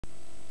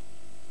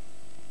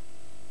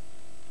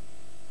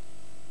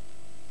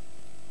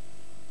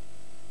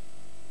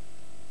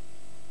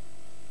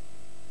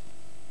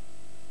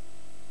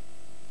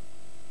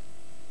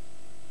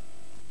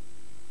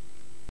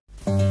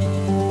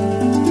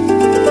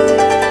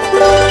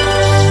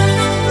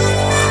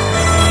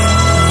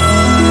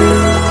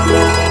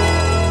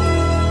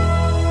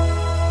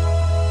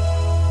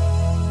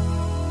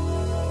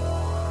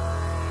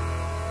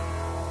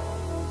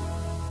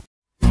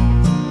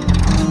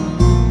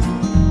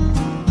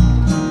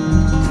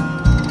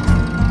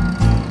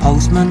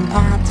Postman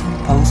Pat,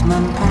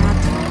 Postman Pat,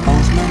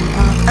 Postman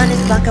Pat, and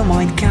his black and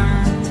white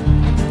cat.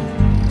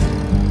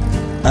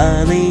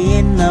 Early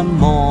in the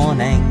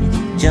morning,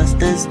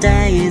 just as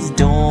day is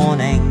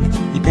dawning,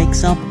 he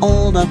picks up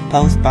all the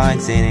post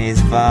bags in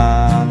his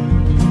van.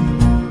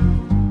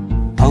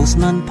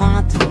 Postman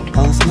Pat,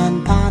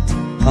 Postman Pat,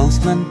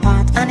 Postman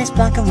Pat, and his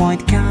black and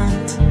white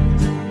cat.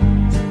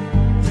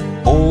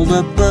 All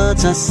the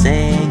birds are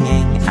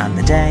singing, and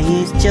the day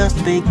is just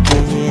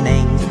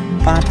beginning.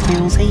 Pat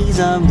feels he's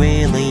a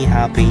really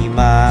happy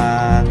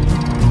man.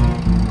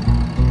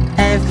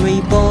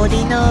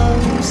 Everybody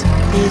knows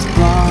his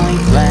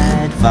bright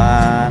red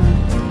van.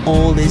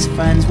 All his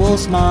friends will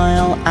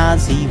smile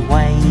as he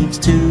waves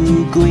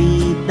to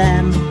greet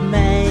them.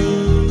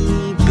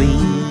 Maybe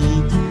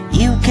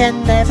you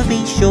can never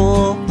be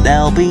sure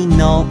there'll be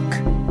knock,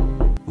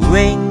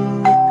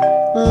 ring,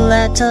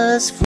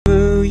 letters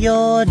through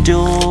your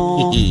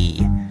door.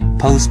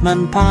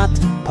 Postman Pat,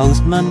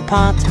 Postman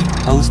Pat,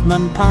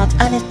 Postman Pat,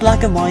 and his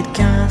black and white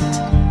cat.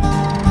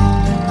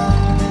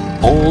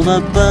 All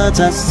the birds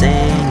are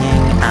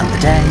singing, and the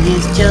day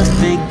is just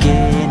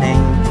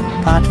beginning.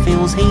 Pat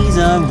feels he's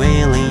a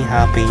really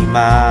happy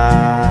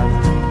man.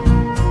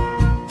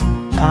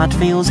 Pat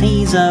feels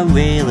he's a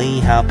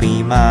really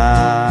happy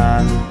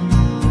man.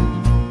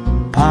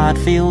 Pat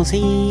feels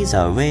he's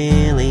a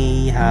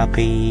really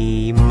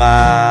happy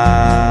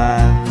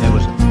man. There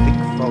was a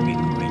thick fog in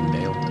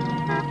Greendale.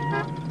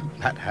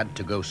 Pat had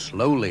to go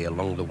slowly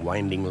along the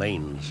winding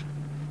lanes.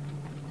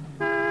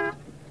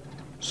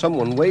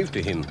 Someone waved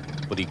to him,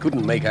 but he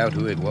couldn't make out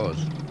who it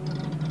was.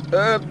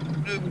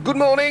 Good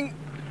morning,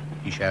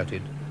 he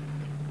shouted.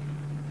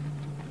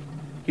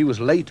 He was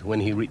late when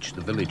he reached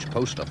the village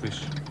post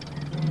office.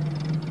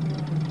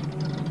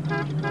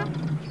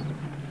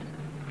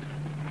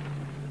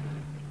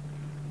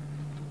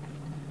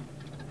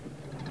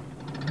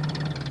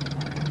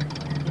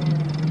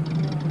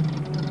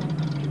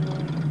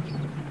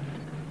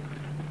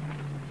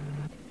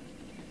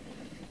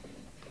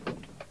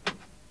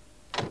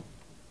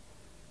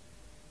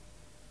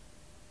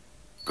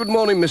 Good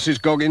morning,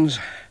 Mrs. Goggins.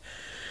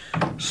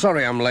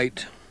 Sorry I'm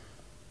late.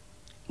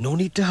 No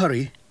need to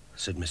hurry,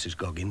 said Mrs.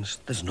 Goggins.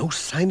 There's no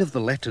sign of the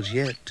letters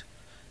yet.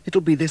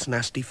 It'll be this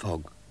nasty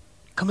fog.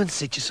 Come and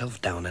sit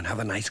yourself down and have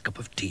a nice cup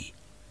of tea.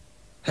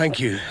 Thank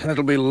you.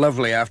 That'll be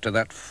lovely after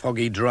that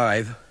foggy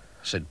drive,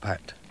 said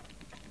Pat.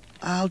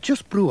 I'll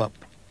just brew up.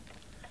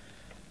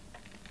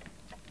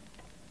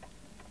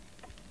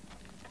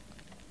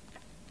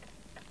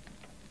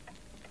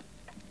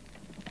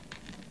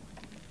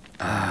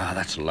 Ah,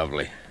 that's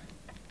lovely.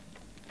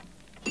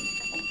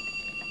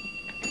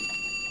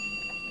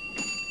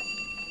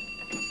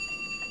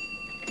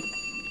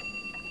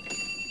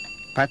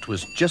 Pat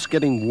was just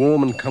getting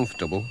warm and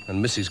comfortable,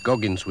 and Mrs.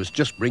 Goggins was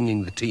just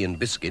bringing the tea and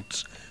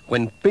biscuits,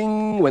 when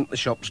ping went the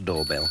shop's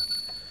doorbell.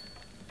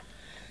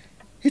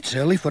 It's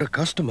early for a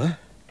customer,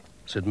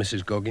 said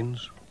Mrs.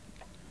 Goggins.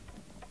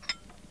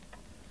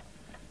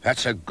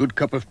 That's a good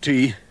cup of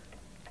tea,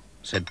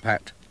 said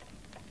Pat.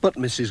 But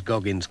Mrs.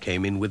 Goggins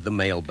came in with the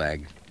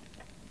mailbag.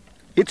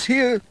 It's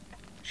here,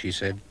 she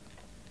said.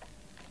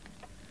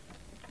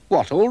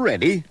 What,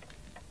 already?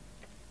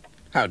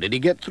 How did he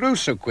get through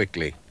so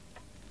quickly?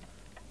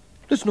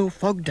 There's no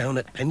fog down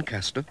at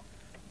Pencaster.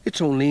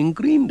 It's only in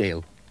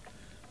Greendale.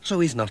 So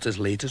he's not as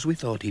late as we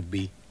thought he'd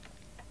be.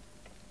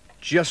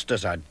 Just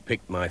as I'd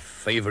picked my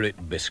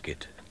favourite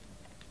biscuit.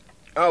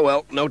 Oh,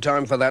 well, no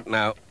time for that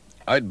now.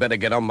 I'd better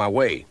get on my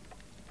way.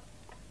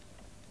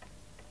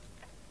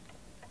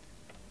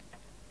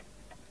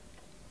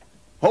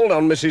 Hold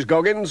on, Mrs.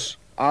 Goggins.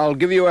 I'll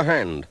give you a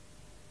hand.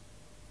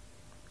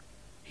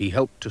 He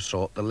helped to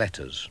sort the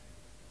letters.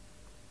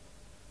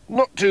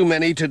 Not too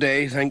many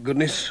today, thank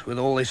goodness, with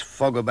all this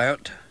fog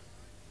about.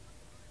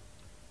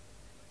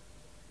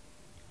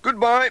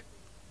 Goodbye.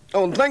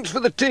 Oh, and thanks for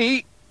the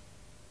tea.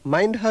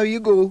 Mind how you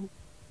go.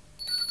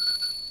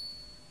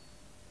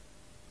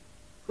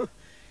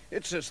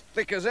 It's as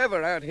thick as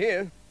ever out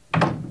here.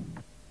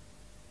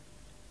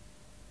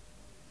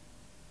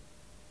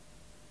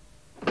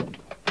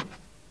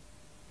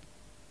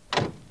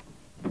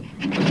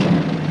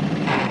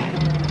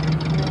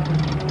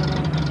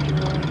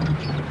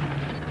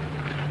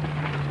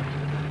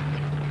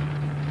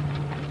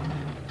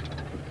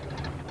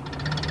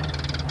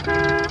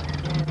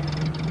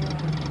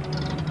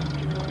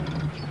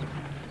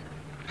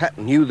 Pat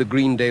knew the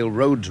Greendale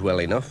roads well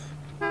enough,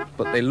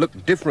 but they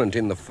looked different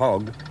in the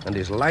fog, and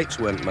his lights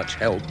weren't much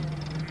help.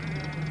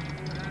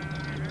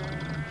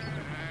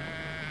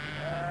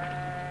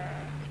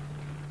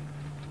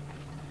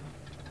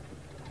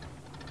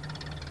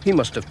 He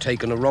must have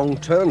taken a wrong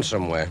turn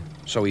somewhere,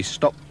 so he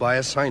stopped by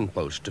a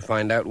signpost to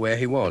find out where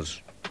he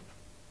was.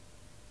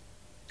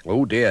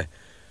 Oh dear,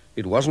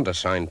 it wasn't a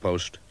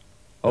signpost,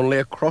 only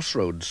a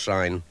crossroads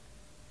sign.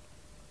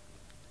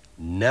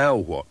 Now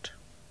what?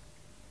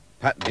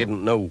 Pat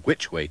didn't know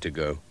which way to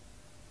go.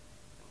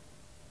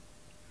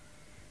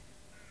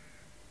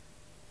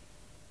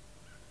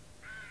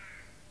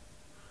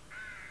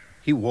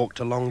 He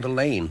walked along the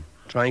lane,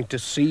 trying to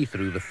see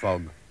through the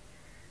fog.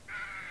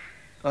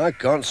 I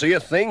can't see a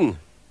thing.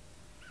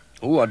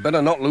 Oh, I'd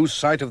better not lose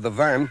sight of the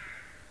van.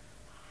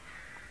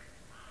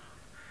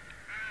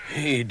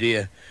 Hey,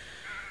 dear.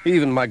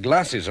 Even my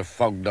glasses are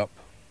fogged up.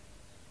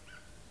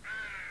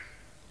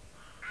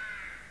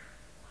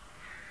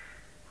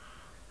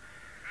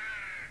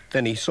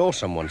 Then he saw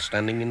someone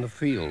standing in the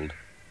field.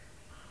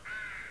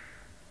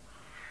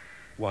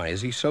 Why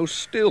is he so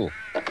still?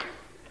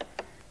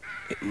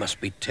 It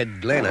must be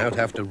Ted Glen out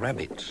after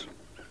rabbits.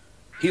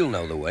 He'll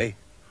know the way.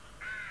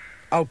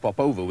 I'll pop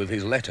over with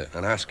his letter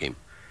and ask him.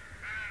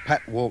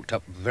 Pat walked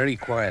up very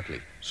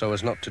quietly so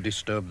as not to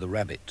disturb the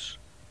rabbits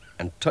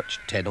and touched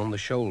Ted on the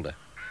shoulder.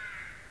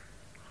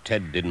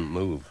 Ted didn't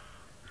move.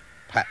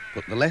 Pat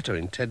put the letter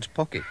in Ted's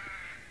pocket.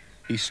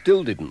 He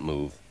still didn't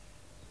move.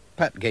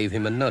 Pat gave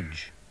him a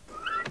nudge.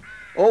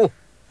 Oh,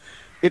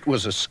 it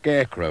was a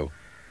scarecrow.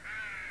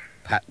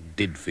 Pat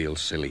did feel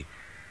silly.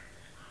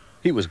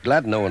 He was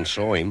glad no one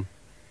saw him.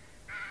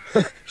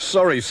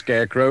 Sorry,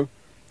 Scarecrow.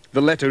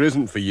 The letter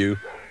isn't for you.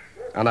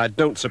 And I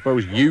don't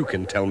suppose you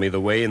can tell me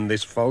the way in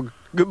this fog.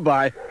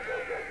 Goodbye.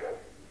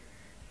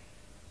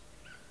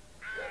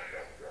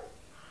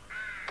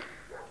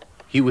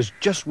 He was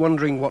just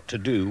wondering what to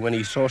do when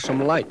he saw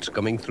some lights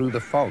coming through the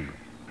fog.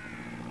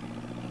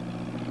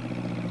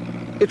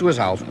 It was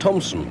Alf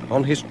Thompson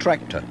on his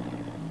tractor.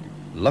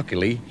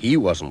 Luckily, he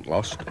wasn't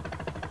lost.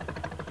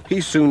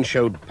 He soon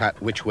showed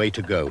Pat which way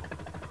to go.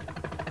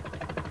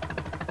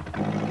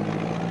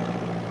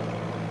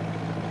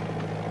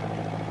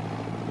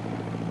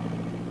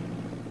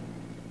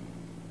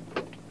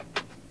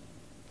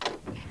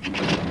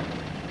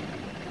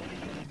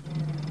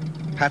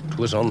 Pat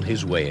was on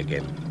his way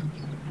again.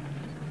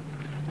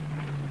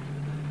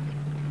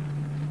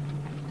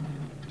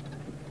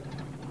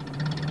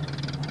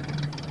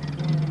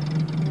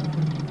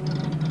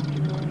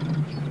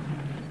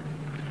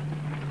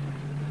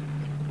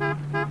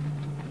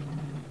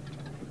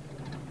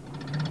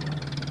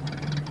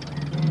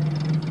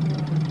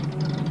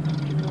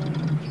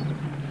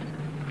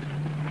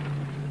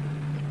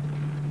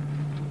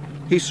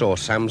 He saw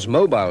Sam's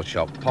mobile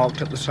shop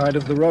parked at the side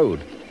of the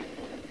road.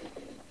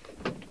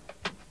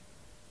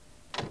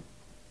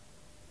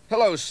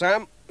 Hello,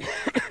 Sam.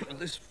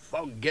 This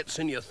fog gets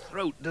in your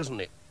throat, doesn't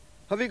it?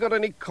 Have you got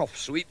any cough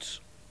sweets?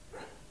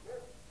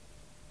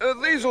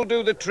 These'll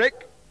do the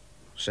trick,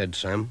 said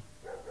Sam.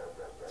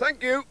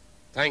 Thank you.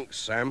 Thanks,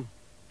 Sam.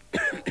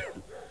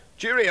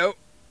 Cheerio.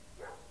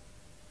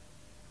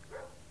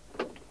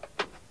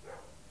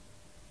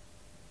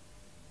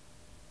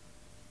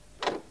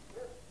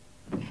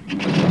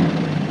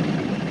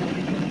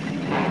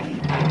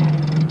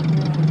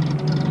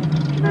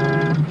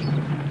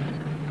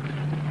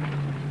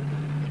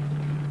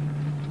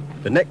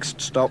 The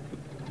next stop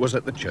was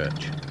at the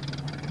church.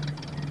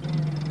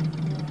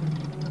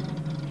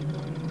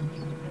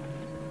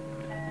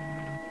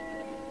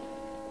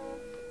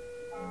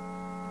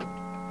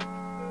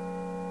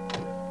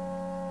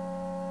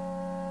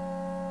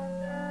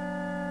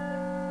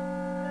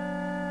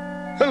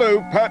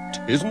 Hello,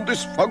 Pat. Isn't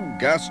this fog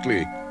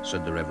ghastly?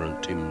 Said the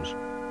Reverend Timms.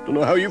 Don't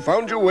know how you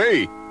found your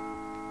way.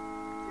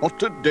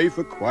 What a day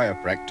for choir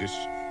practice.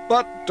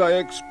 But I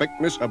expect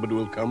Miss Hubbard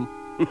will come.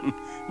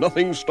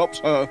 Nothing stops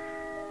her.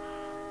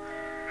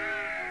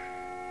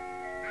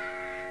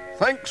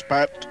 Thanks,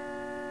 Pat.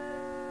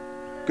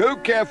 Go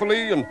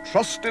carefully and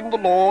trust in the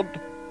Lord.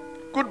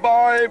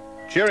 Goodbye.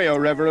 Cheerio,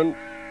 Reverend.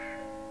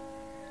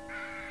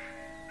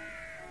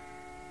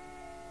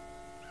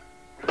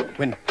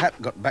 When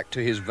Pat got back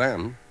to his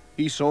van,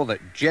 he saw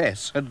that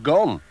Jess had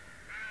gone.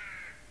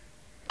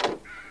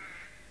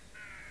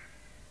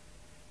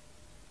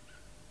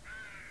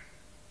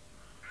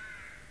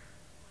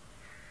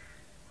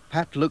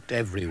 Pat looked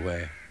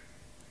everywhere.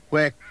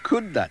 Where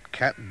could that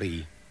cat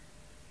be?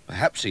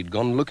 Perhaps he'd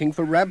gone looking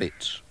for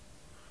rabbits.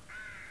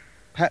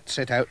 Pat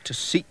set out to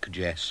seek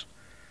Jess.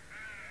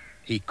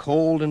 He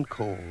called and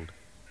called.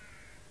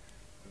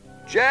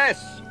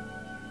 Jess!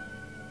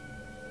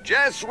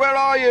 Jess, where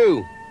are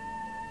you?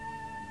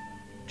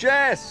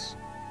 Jess!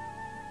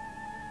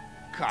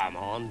 Come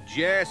on,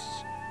 Jess.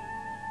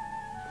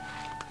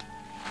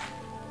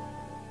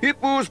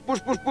 Hippus, push,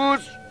 push,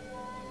 push.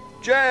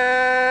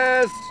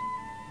 Jess!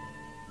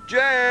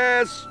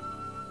 Jess!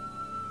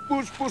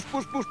 Push, push,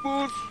 push, push,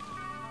 push.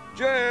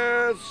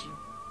 Jess!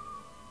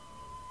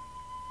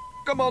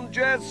 Come on,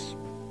 Jess.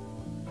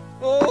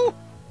 Oh!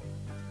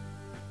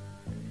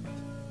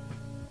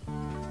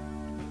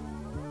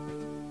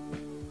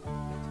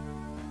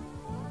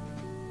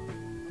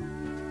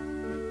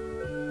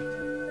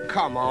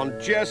 Come on,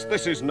 Jess.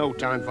 This is no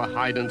time for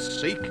hide and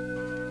seek.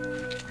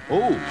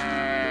 Oh!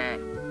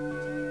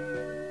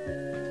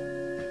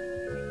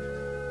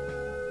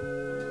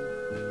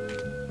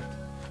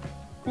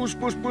 Push,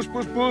 push, push,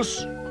 push,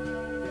 push.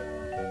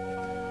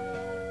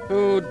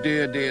 Oh,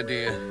 dear, dear,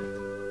 dear.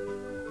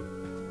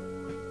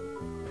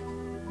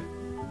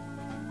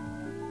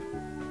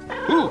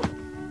 Ooh.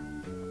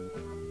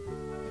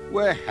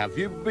 Where have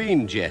you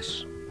been,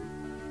 Jess?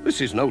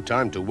 This is no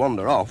time to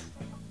wander off.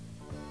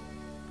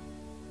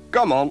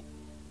 Come on.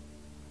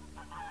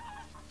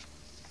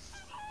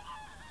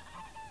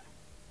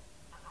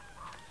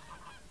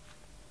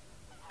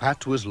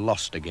 Pat was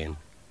lost again.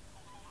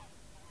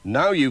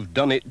 Now you've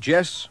done it,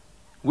 Jess.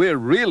 We're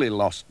really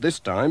lost this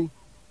time.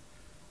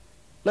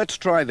 Let's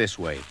try this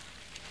way.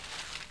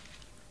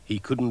 He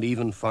couldn't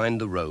even find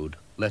the road,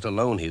 let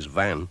alone his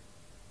van.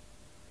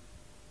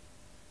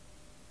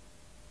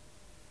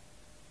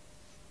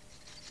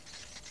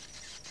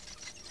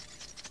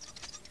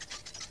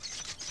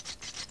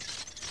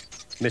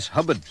 Miss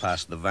Hubbard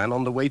passed the van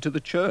on the way to the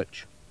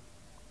church.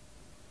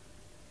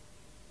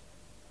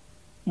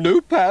 No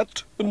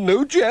Pat and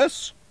no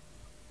Jess.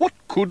 What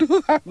could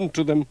have happened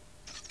to them?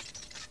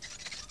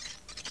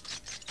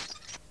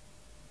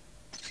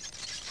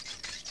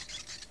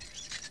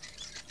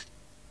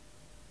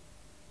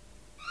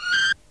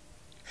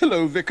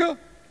 Hello, Vicar.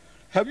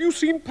 Have you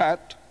seen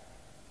Pat?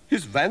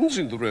 His van's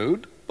in the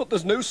road, but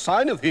there's no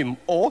sign of him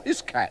or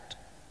his cat.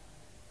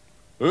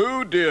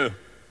 Oh, dear.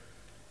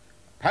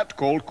 Pat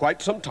called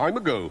quite some time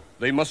ago.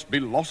 They must be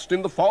lost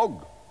in the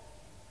fog.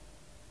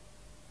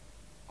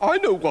 I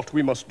know what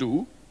we must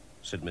do,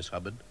 said Miss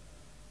Hubbard.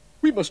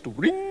 We must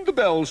ring the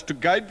bells to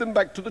guide them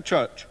back to the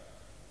church.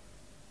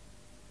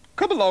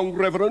 Come along,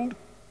 Reverend.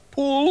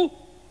 Pull.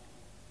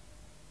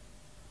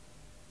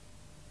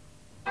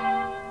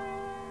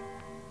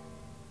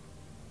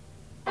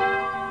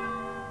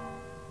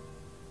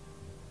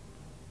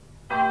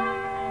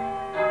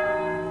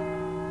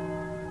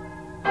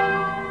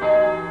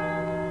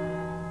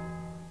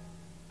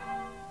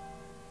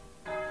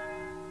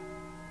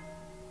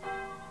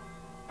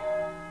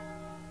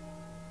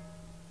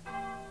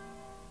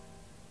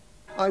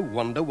 I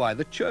wonder why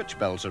the church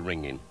bells are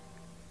ringing.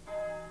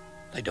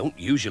 They don't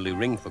usually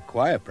ring for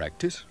choir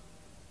practice.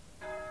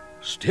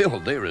 Still,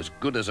 they're as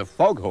good as a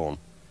foghorn.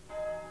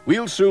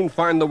 We'll soon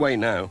find the way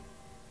now.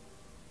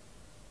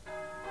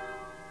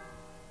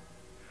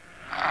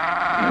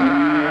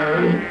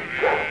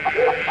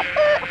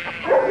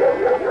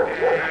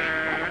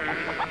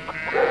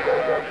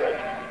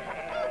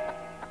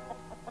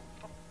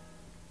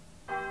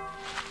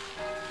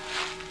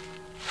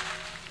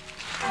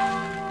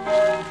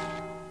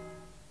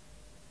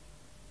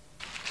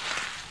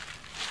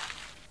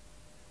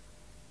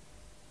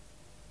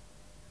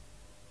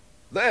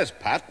 There's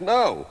Pat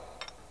now.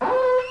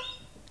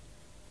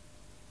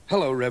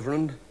 Hello,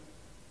 Reverend.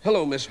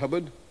 Hello, Miss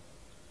Hubbard.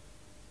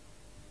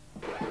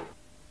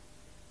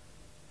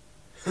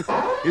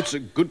 It's a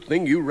good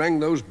thing you rang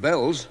those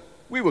bells.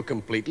 We were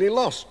completely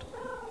lost.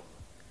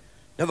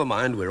 Never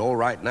mind, we're all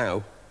right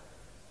now.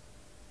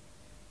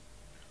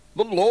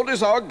 The Lord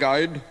is our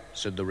guide,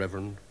 said the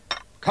Reverend.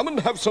 Come and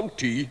have some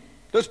tea.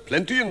 There's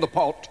plenty in the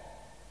pot.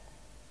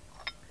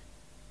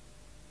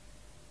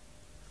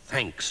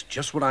 Thanks,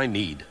 just what I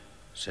need,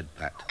 said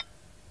Pat.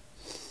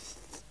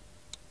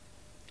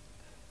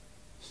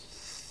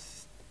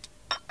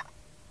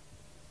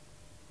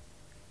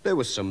 There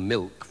was some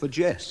milk for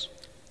Jess.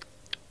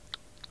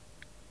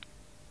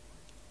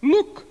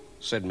 Look,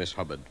 said Miss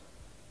Hubbard.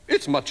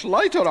 It's much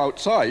lighter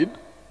outside.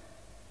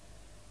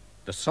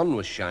 The sun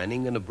was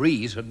shining and a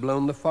breeze had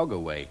blown the fog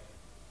away.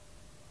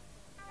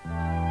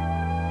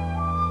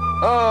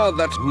 Ah,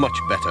 that's much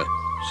better,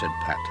 said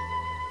Pat.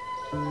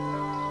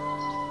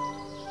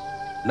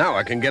 Now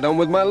I can get on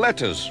with my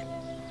letters.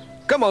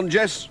 Come on,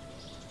 Jess.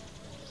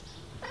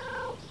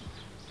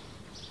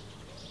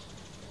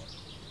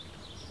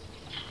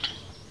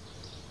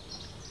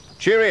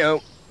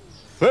 Cheerio.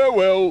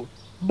 Farewell.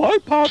 Bye,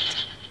 Pat.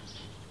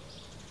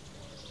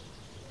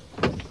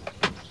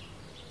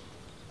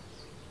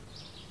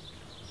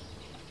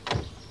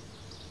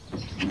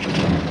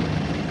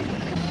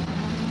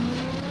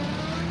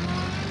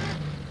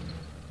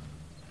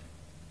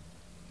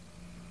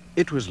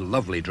 It was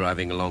lovely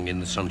driving along in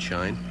the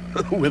sunshine,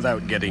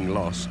 without getting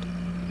lost.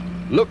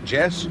 Look,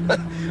 Jess,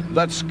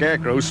 that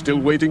scarecrow's still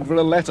waiting for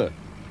a letter.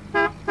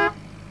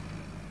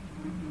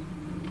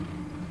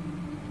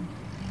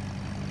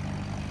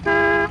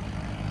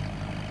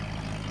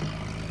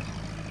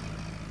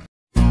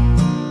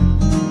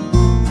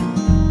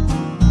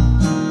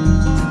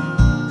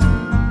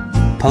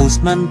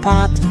 Postman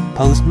Pat,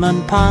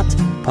 Postman Pat,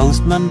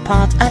 Postman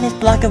Pat, and his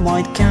black and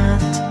white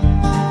cat.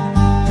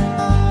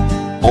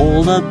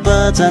 All the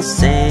birds are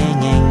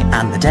singing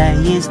and the day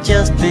is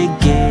just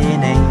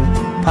beginning.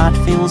 Pat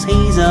feels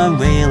he's a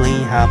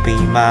really happy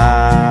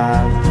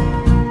man.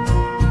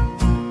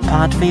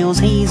 Pat feels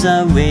he's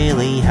a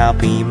really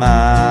happy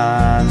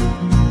man.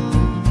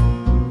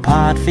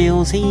 Pat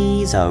feels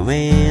he's a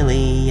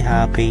really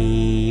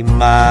happy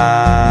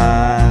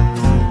man.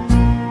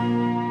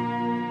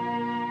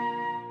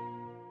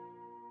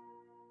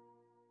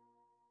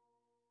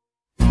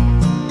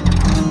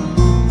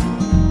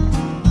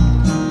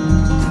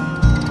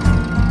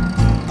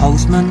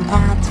 Postman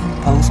Pat,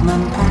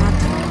 Postman Pat,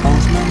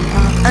 Postman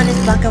Pat, and his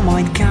black and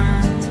white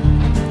cat.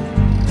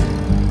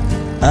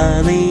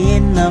 Early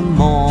in the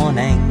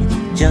morning,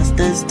 just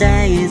as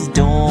day is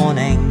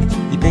dawning,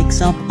 he picks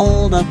up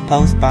all the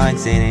post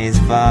bags in his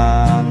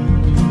van.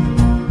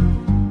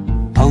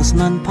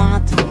 Postman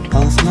Pat,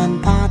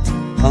 Postman Pat,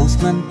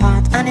 Postman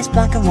Pat, and his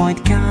black and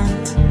white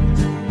cat.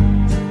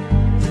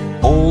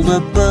 All the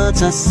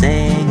birds are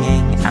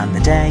singing, and the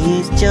day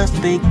is just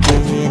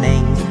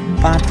beginning.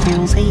 Pat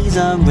feels he's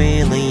a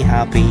really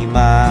happy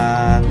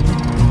man.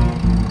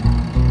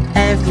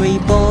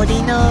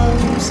 Everybody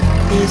knows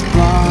his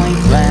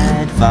bright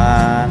red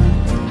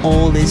van.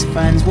 All his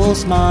friends will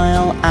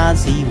smile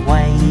as he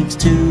waves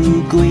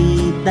to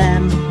greet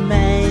them.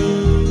 Maybe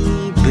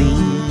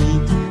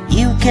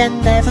you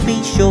can never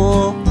be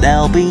sure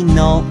there'll be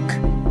knock,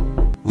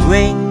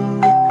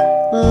 ring,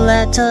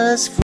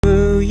 letters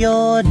through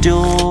your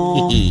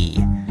door.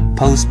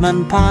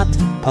 Postman Pat,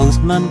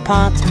 Postman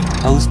Pat,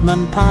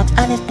 Postman Pat,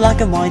 and his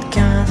black and white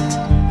cat.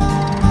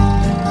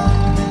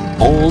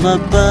 All the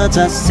birds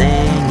are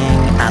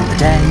singing, and the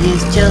day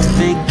is just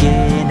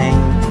beginning.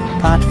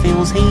 Pat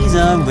feels he's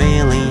a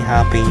really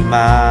happy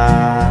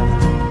man.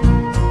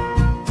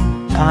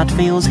 Pat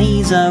feels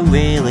he's a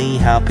really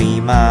happy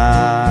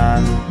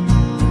man.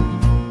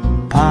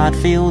 Pat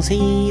feels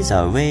he's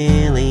a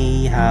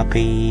really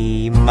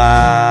happy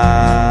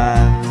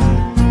man.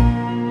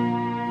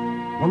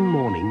 One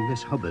morning,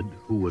 Miss Hubbard,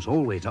 who was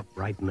always up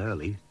bright and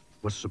early,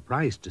 was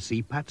surprised to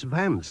see Pat's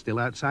van still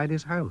outside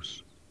his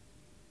house.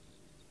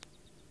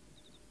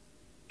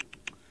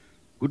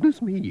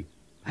 Goodness me,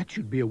 Pat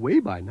should be away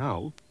by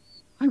now.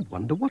 I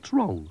wonder what's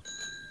wrong.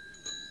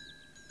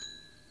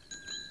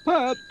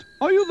 Pat,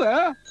 are you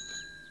there?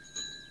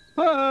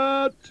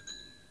 Pat!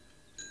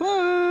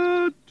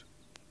 Pat!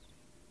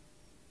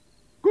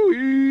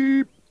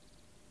 Goeep!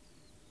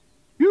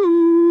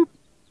 Yoop!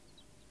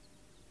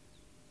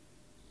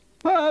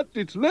 Pat,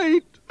 it's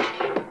late.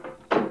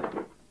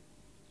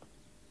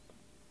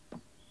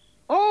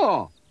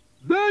 Ah,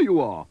 there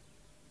you are.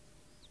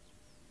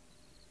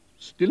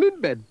 Still in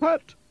bed,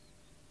 Pat?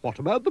 What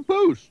about the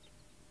post?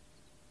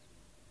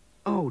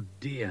 Oh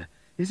dear,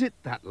 is it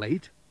that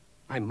late?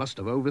 I must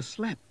have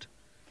overslept.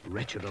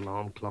 Wretched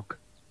alarm clock.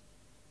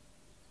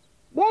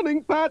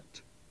 Morning, Pat.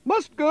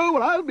 Must go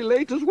or I'll be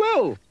late as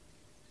well.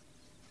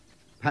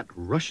 Pat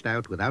rushed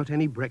out without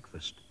any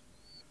breakfast.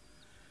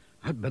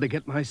 I'd better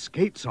get my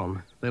skates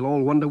on. They'll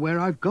all wonder where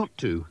I've got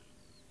to.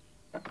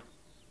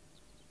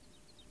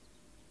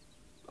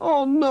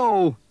 Oh,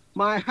 no!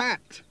 My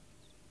hat!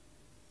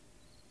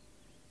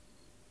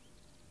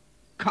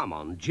 Come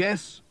on,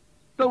 Jess.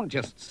 Don't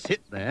just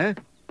sit there.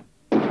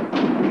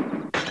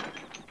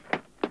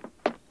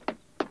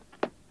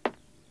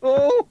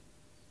 Oh!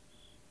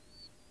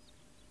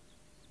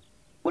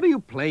 What are you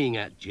playing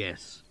at,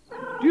 Jess?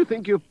 Do you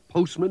think you're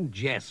Postman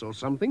Jess or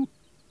something?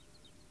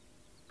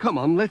 Come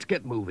on, let's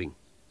get moving.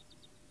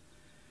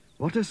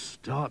 What a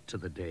start to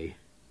the day.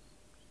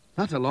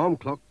 That alarm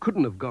clock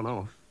couldn't have gone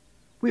off.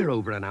 We're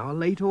over an hour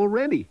late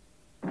already.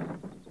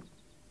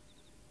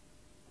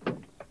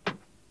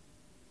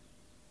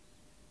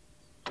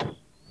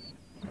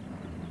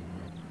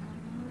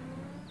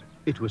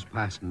 It was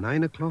past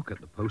 9 o'clock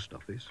at the post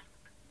office.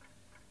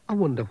 I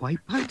wonder why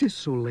Pat is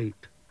so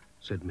late,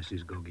 said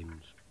Mrs.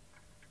 Goggins.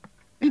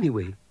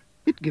 Anyway,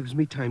 it gives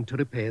me time to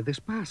repair this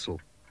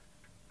parcel.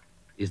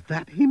 Is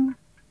that him?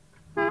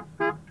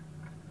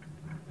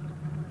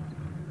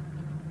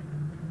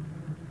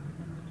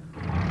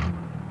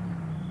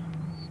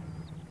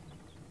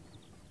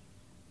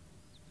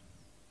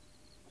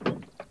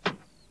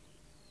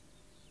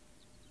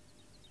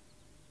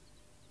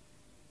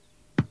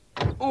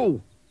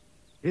 Oh,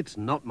 it's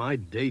not my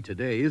day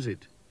today, is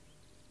it?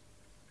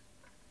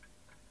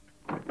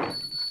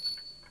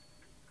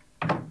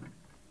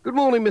 Good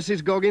morning,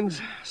 Mrs.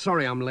 Goggins.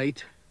 Sorry I'm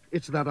late.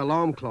 It's that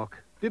alarm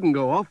clock. Didn't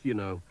go off, you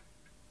know.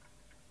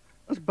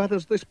 As bad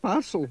as this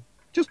parcel.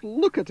 Just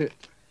look at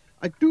it.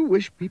 I do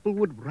wish people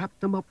would wrap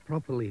them up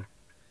properly.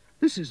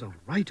 This is a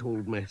right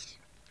old mess.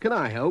 Can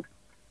I help?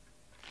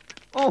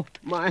 Oh,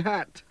 my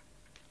hat.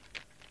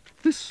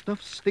 This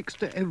stuff sticks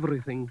to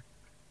everything.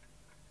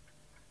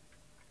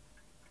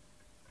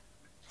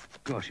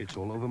 Gosh, it's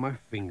all over my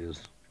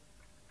fingers.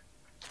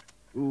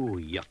 Ooh,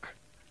 yuck.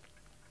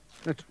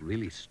 That's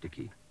really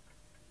sticky.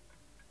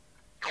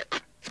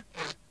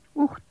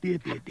 Oh, dear,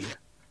 dear, dear.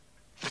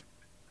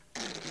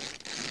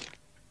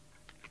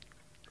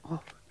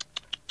 Oh.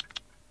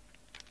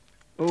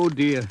 Oh,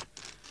 dear.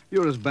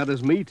 You're as bad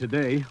as me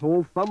today,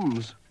 all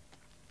thumbs.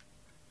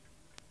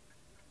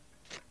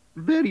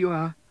 There you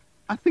are.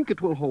 I think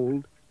it will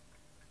hold.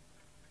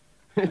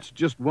 It's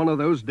just one of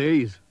those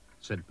days,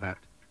 said Pat.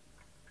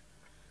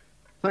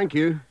 Thank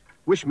you.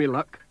 Wish me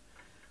luck.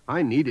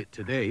 I need it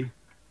today.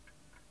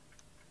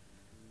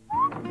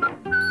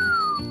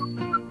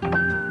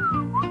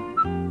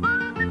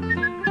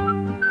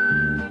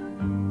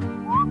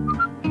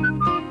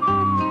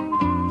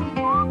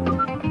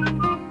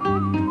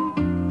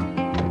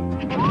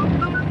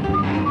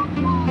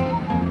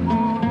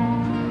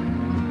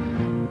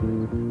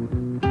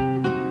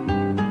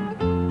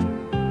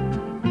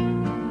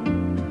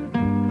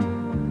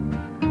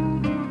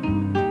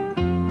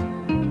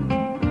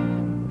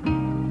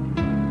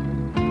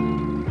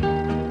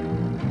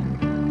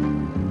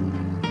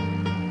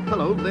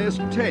 Hello, there's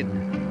Ted.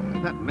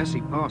 That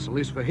messy parcel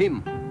is for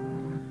him.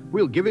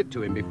 We'll give it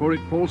to him before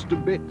it falls to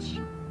bits.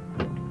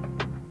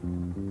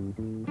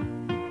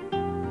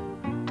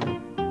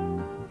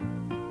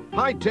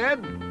 Hi,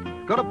 Ted.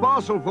 Got a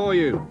parcel for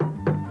you.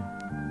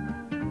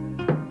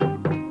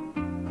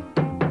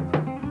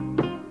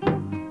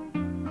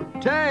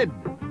 Ted!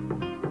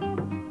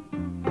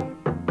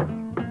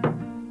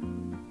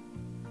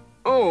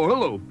 Oh,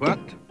 hello, Pat.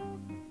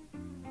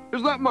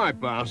 Is that my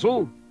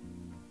parcel?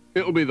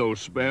 It'll be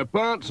those spare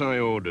parts I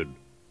ordered.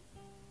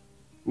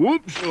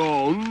 Whoops!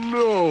 Oh,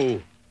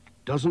 no!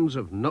 Dozens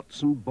of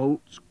nuts and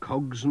bolts,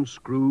 cogs and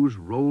screws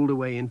rolled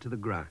away into the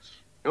grass.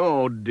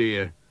 Oh,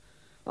 dear.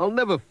 I'll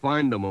never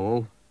find them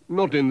all.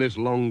 Not in this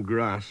long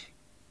grass.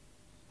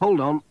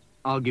 Hold on.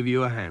 I'll give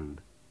you a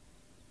hand.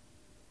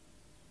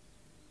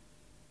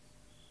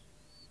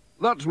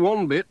 That's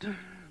one bit,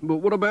 but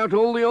what about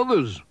all the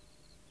others?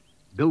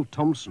 Bill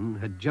Thompson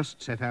had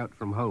just set out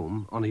from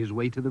home on his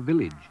way to the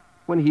village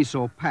when he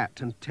saw Pat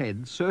and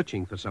Ted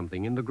searching for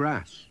something in the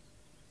grass.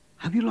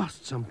 Have you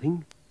lost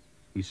something?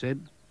 He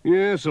said.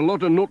 Yes, a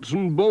lot of nuts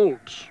and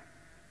bolts.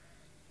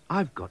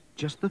 I've got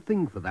just the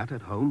thing for that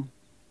at home.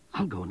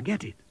 I'll go and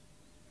get it.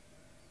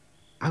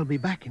 I'll be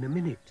back in a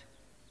minute.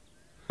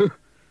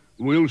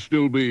 We'll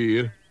still be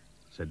here,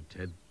 said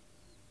Ted.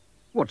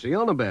 What's he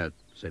on about?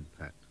 Said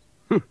Pat.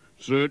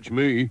 Search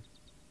me.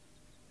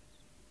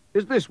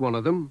 Is this one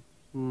of them?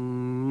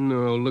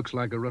 No, looks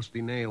like a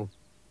rusty nail.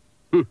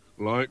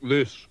 Like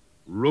this.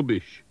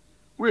 Rubbish.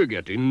 We're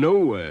getting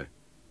nowhere.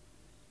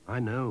 I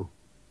know.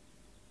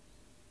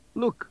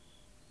 Look,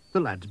 the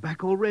lad's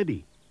back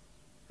already.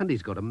 And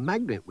he's got a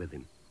magnet with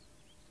him.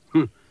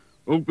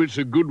 Hope it's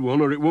a good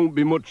one or it won't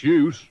be much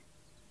use.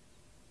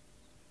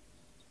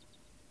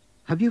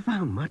 Have you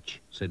found much?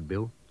 Said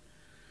Bill.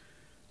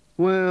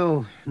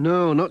 Well,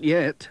 no, not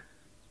yet.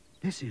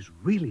 This is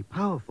really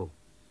powerful.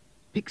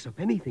 Picks up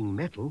anything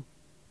metal.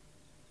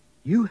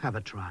 You have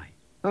a try.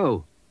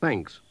 Oh,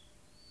 thanks.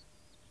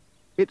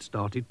 It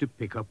started to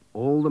pick up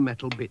all the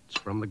metal bits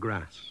from the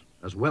grass,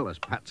 as well as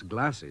Pat's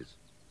glasses.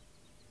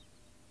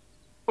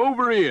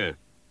 Over here,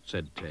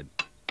 said Ted.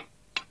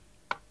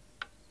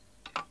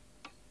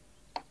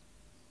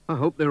 I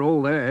hope they're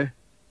all there,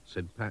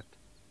 said Pat.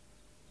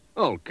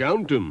 I'll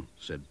count 'em,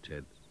 said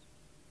Ted.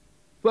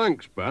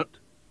 Thanks, Pat.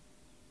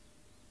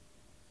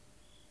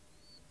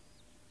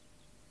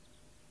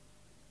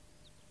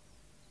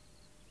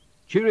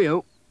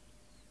 Cheerio.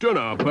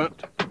 Ta-ra,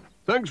 Pat.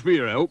 Thanks for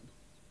your help.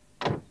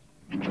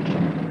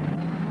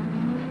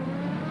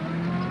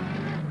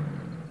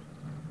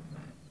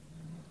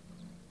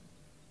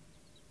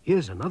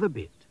 Here's another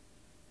bit.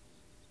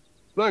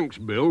 Thanks,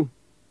 Bill.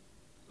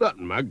 That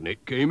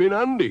magnet came in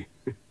handy.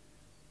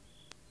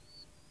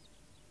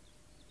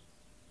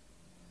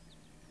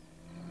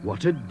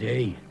 What a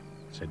day,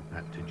 said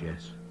Pat to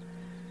Jess.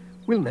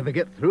 We'll never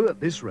get through at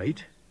this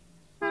rate.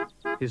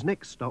 His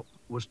next stop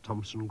was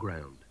Thompson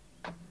Ground.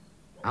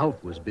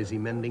 Alf was busy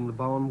mending the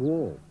barn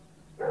wall.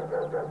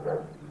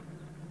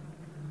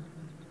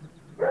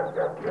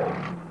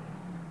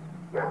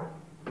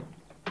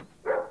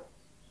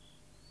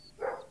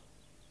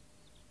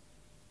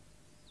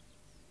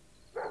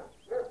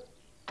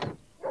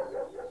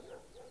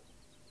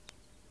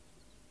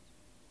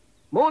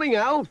 Morning,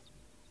 Alf.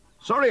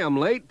 Sorry I'm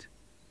late.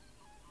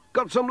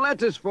 Got some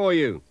letters for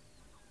you.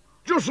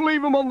 Just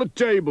leave them on the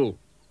table.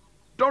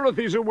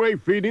 Dorothy's away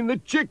feeding the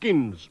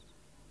chickens.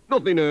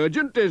 Nothing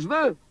urgent, is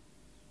there?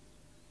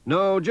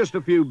 No, just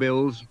a few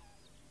bills.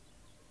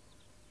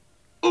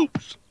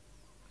 Oops!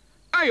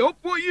 Hey up,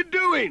 what are you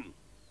doing?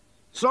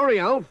 Sorry,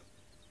 Alf.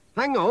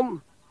 Hang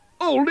on.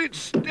 Hold it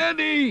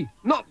steady.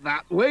 Not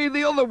that way,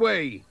 the other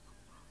way.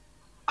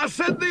 I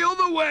said the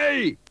other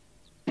way.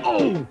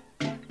 Oh!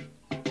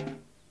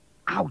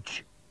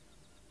 Ouch!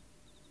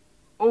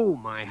 Oh,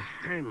 my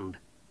hand.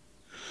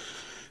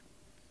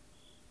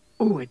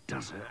 Oh, it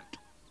does hurt.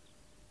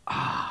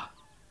 Ah.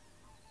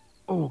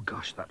 Oh,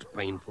 gosh, that's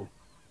painful.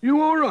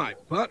 You all right,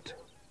 Pat?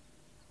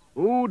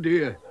 Oh,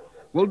 dear.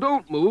 Well,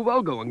 don't move.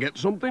 I'll go and get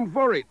something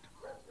for it.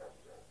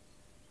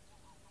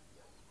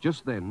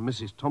 Just then,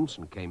 Mrs.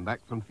 Thompson came back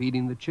from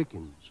feeding the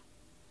chickens.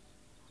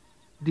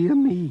 Dear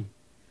me.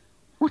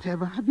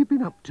 Whatever have you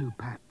been up to,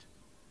 Pat?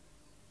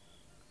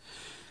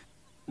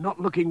 Not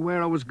looking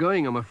where I was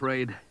going, I'm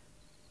afraid.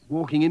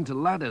 Walking into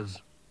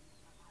ladders.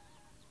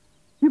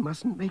 You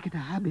mustn't make it a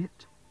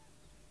habit.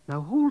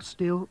 Now hold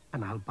still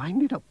and I'll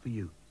bind it up for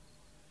you.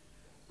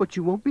 But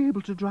you won't be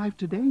able to drive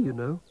today, you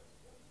know.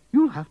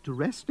 You'll have to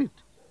rest it.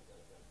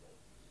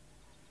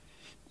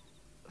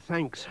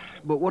 Thanks,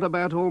 but what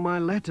about all my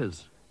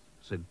letters?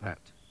 Said Pat.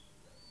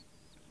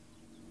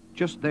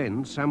 Just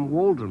then, Sam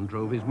Waldron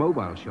drove his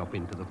mobile shop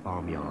into the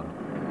farmyard.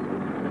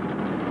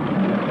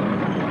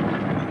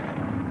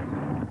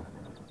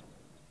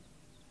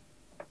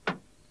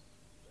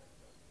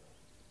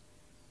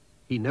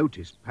 He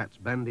noticed Pat's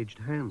bandaged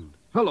hand.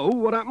 Hello,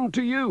 what happened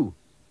to you?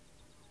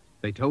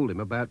 They told him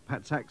about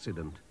Pat's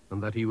accident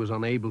and that he was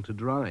unable to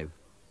drive.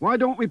 Why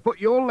don't we put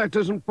your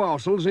letters and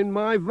parcels in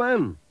my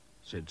van?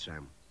 Said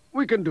Sam.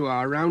 We can do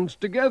our rounds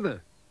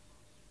together.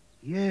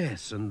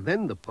 Yes, and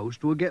then the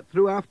post will get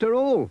through after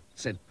all,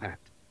 said Pat.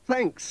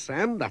 Thanks,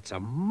 Sam. That's a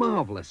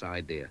marvellous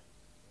idea.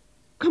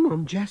 Come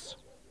on, Jess.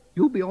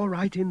 You'll be all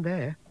right in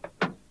there.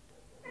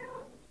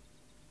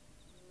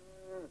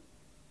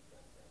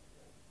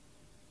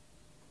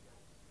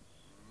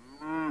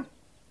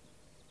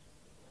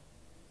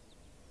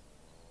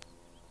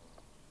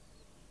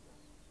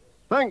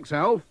 Thanks,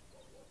 Alf.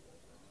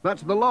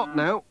 That's the lot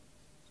now.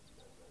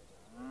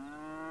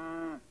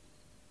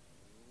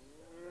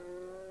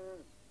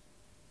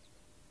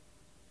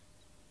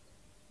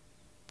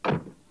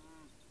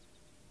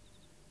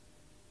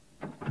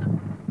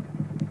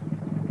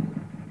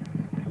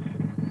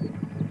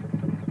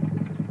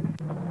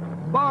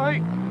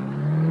 Bye.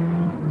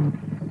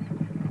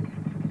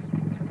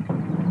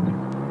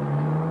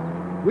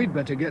 We'd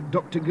better get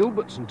Dr.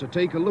 Gilbertson to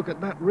take a look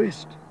at that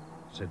wrist,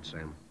 said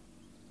Sam.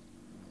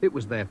 It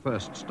was their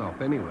first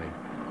stop anyway.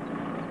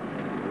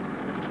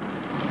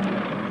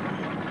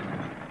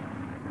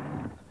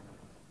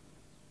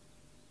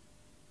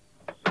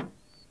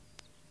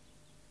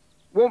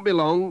 Won't be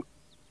long.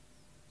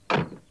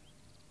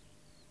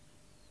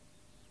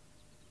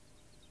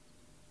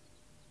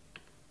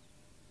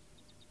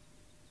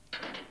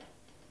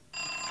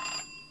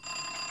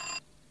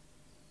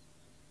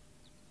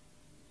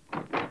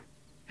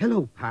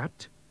 Hello,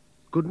 Pat.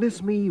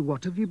 Goodness me,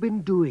 what have you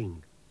been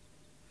doing?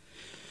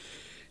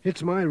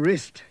 It's my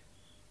wrist.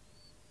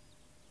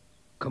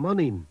 Come on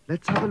in,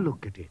 let's have a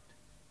look at it.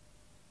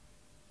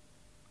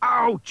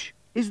 Ouch!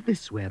 Is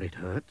this where it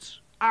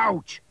hurts?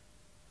 Ouch!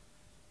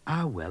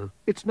 Ah, well,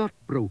 it's not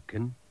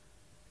broken.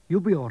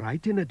 You'll be all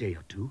right in a day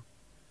or two.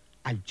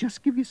 I'll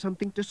just give you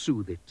something to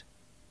soothe it.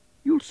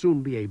 You'll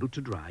soon be able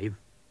to drive.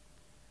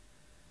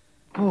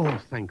 Oh,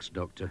 thanks,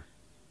 Doctor.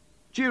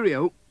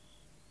 Cheerio.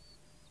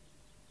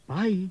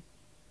 Bye.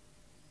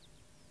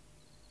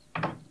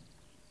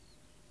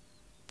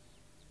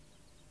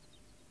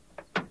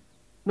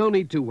 No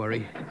need to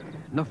worry.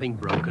 Nothing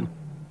broken.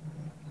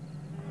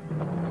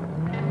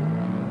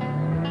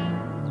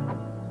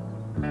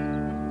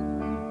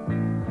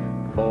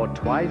 For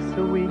twice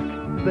a week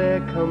there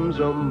comes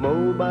a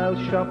mobile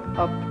shop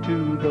up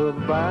to the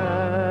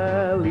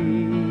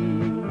valley.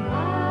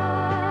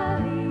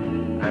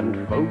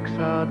 And folks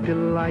are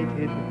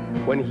delighted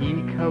when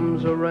he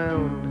comes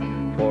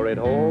around, for it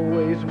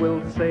always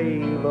will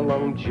save a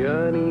long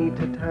journey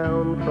to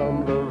town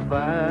from the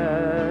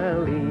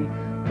valley.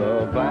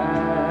 The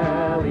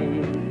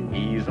valley.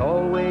 He's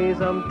always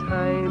on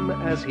time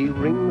as he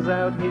rings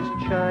out his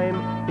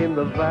chime in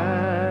the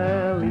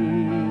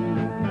valley.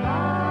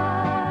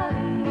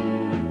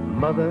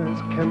 Mothers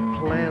can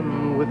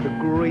plan with a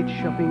great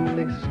shopping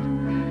list.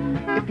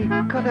 If he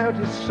cut out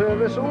his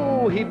service,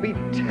 oh, he'd be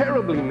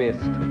terribly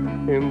missed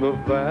in the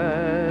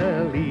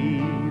valley.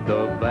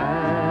 The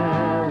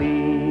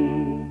valley.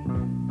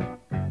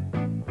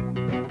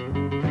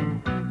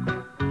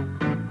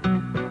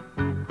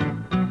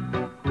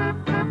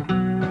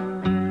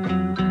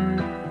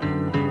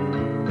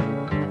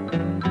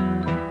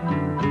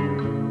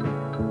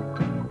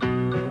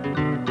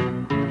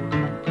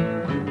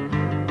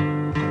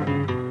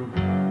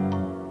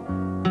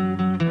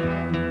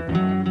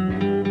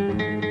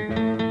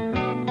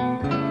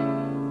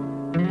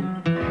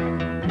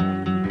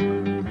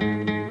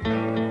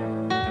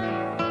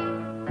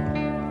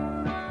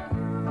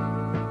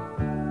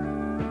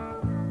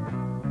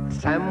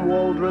 Sam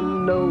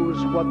Waldron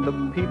knows what the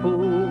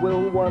people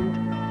will want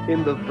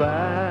in the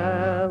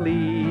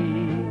valley.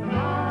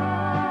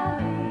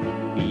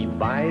 He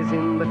buys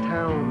in the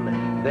town,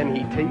 then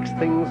he takes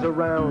things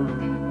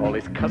around. All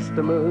his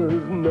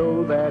customers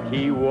know that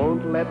he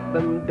won't let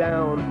them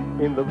down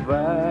in the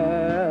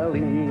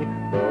valley.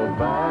 The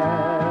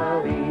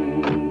valley.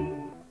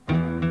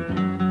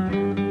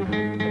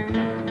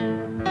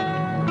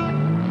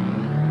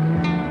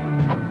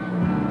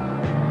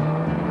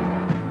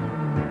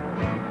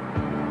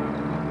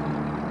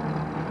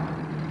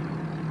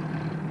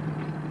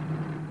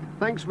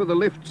 Thanks for the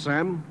lift,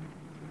 Sam.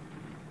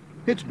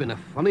 It's been a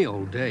funny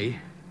old day.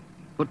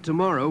 But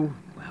tomorrow,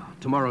 well,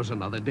 tomorrow's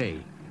another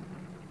day.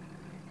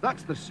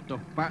 That's the stuff,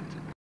 Pat.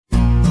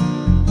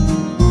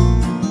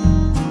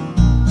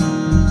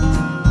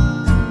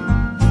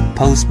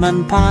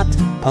 Postman Pat,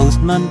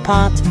 Postman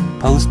Pat,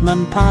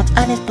 Postman Pat,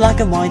 and his black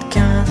and white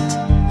cat.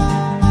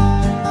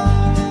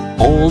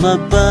 All the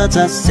birds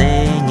are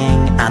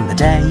singing, and the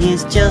day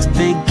is just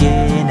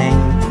beginning.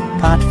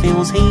 Pat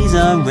feels he's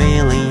a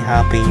really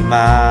happy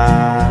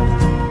man.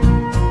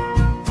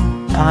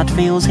 Pat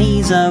feels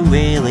he's a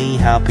really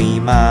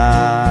happy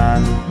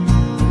man.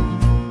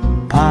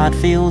 Pat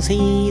feels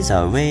he's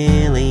a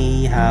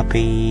really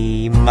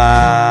happy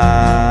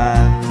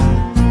man.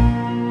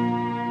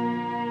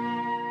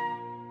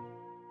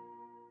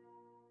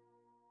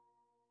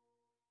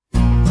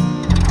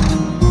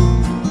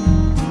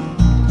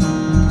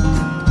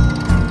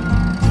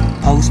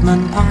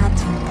 Postman Pat,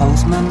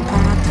 Postman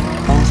Pat,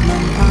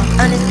 Postman Pat,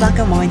 and his black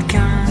and white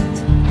cat.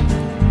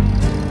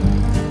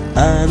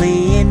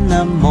 Early in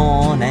the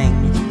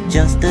morning,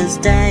 just as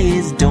day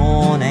is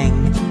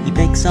dawning, he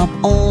picks picks up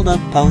all the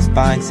post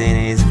bags in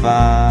his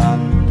van.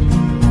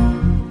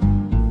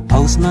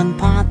 Postman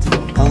Pat,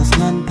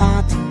 Postman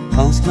Pat,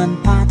 Postman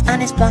Pat,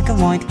 and his black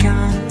and white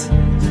cat.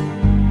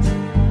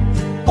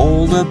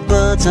 All the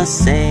birds are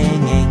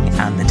singing,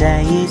 and the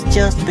day is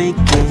just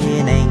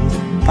beginning.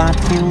 Pat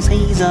feels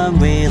he's a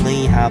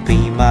really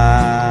happy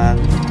man.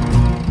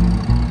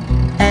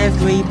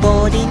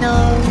 Everybody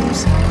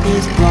knows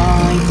his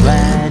bright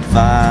red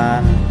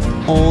van.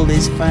 All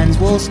his friends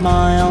will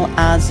smile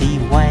as he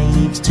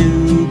waves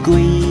to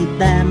greet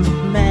them.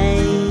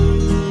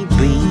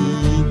 Maybe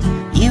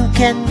you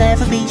can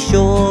never be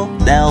sure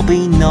there'll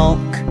be knock,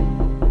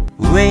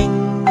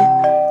 ring,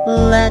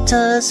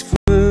 letters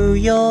through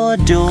your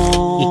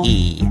door.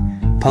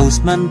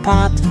 Postman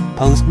Pat,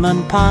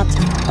 Postman Pat,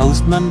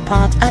 Postman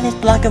Pat, and his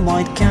black and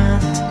white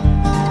cat.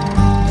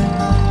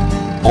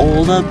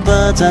 All the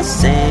birds are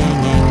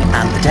singing,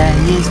 and the day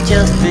is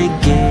just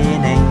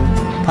beginning.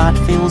 Pat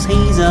feels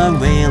he's a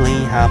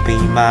really happy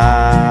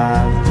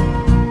man.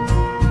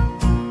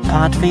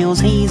 Pat feels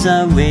he's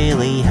a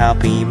really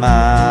happy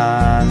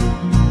man.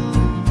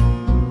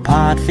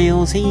 Pat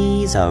feels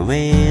he's a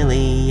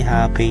really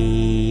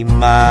happy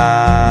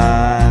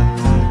man.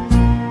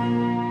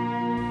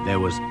 There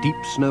was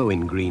deep snow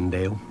in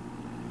Greendale.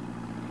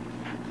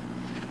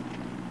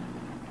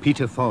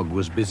 Peter Fogg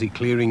was busy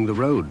clearing the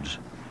roads.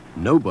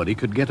 Nobody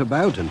could get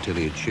about until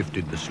he had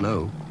shifted the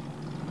snow.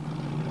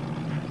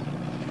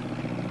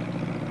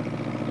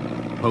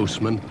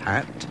 Postman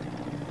Pat,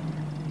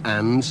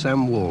 and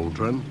Sam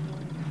Waldron,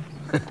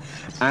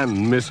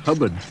 and Miss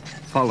Hubbard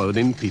followed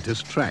in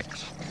Peter's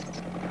tracks.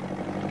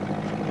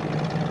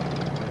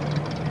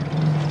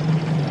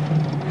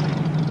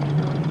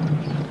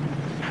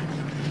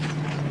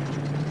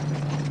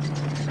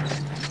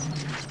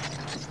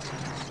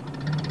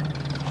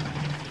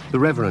 The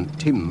Reverend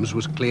Timms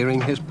was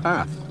clearing his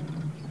path.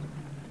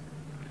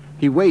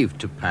 He waved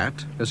to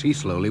Pat as he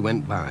slowly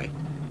went by.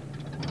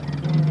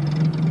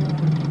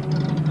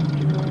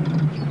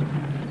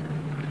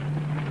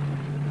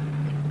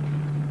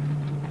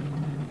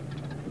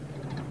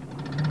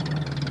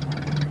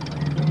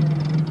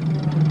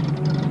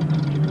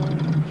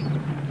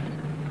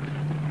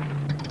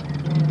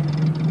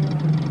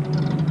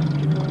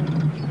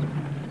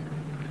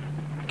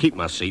 Keep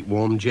my seat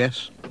warm,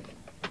 Jess.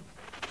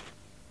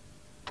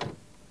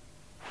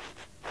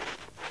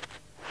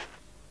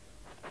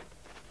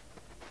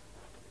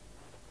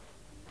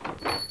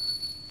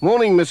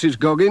 Morning, Mrs.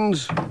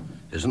 Goggins.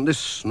 Isn't this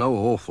snow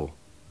awful?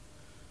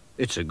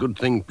 It's a good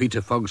thing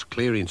Peter Fogg's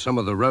clearing some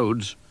of the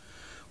roads.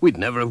 We'd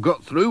never have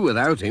got through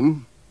without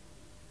him.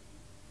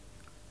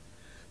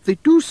 They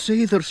do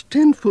say there's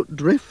 10-foot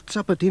drifts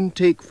up at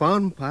Intake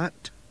Farm,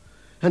 Pat.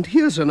 And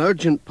here's an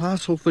urgent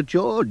parcel for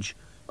George,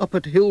 up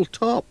at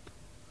Hilltop.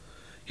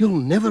 You'll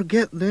never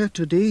get there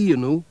today, you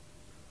know.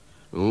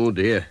 Oh,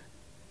 dear.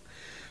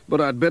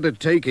 But I'd better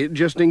take it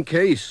just in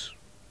case.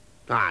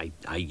 I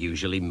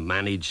usually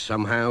manage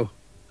somehow.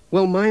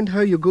 Well, mind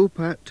how you go,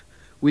 Pat.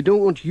 We don't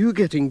want you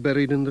getting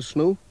buried in the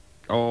snow.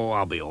 Oh,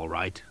 I'll be all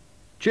right.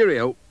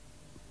 Cheerio.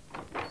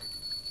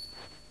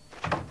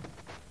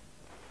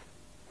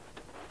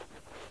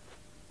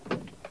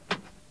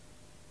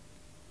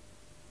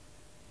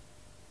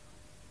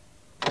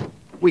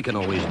 We can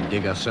always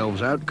dig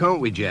ourselves out,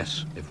 can't we,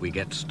 Jess, if we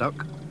get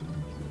stuck?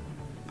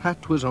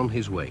 Pat was on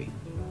his way.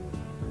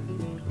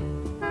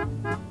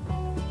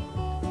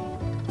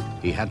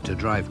 He had to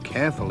drive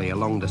carefully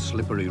along the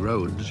slippery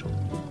roads.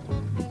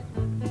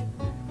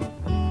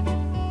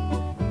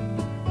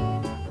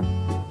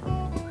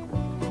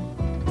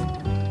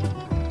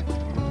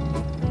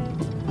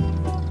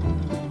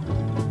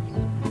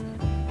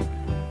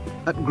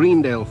 At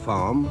Greendale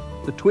Farm,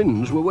 the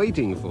twins were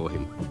waiting for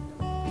him.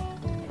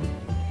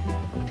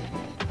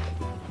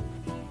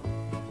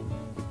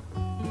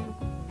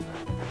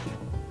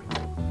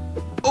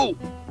 Oh!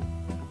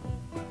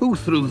 Who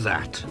threw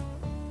that?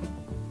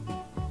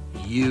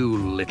 You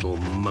little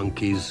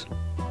monkeys.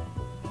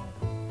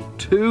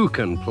 Two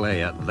can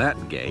play at that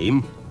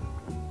game.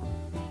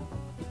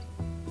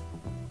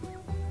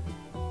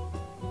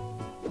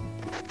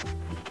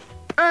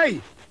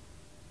 Hey!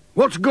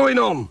 What's going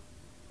on?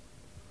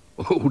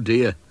 Oh,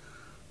 dear.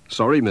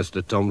 Sorry,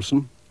 Mr.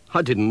 Thompson.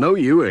 I didn't know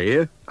you were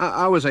here.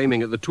 I was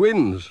aiming at the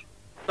twins.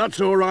 That's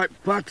all right,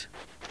 Pat.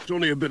 It's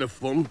only a bit of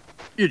fun.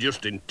 You're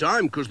just in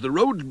time, 'cause the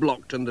road's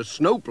blocked and the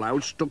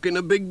snowplow's stuck in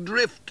a big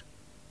drift.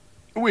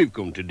 We've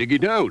come to dig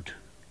it out.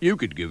 You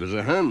could give us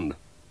a hand.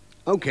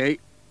 OK.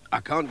 I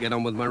can't get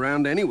on with my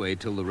round anyway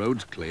till the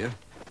road's clear.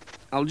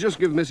 I'll just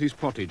give Mrs.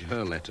 Pottage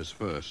her letters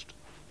first.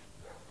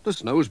 The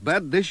snow's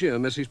bad this year,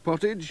 Mrs.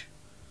 Pottage.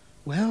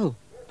 Well,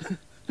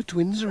 the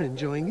twins are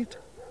enjoying it.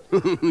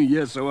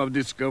 Yes, so I've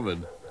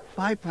discovered.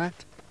 Bye,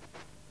 Pat.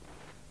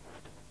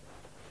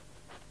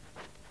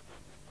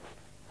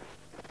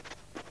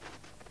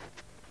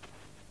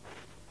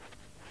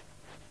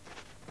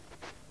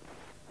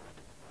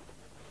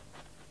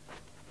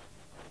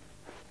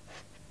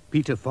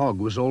 Peter Fogg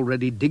was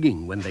already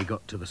digging when they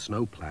got to the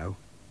snowplow.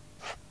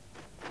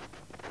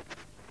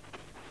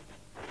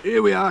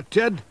 Here we are,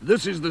 Ted.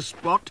 This is the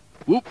spot.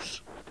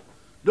 Whoops.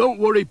 Don't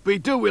worry,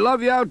 Peter. We'll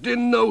have you out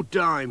in no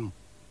time.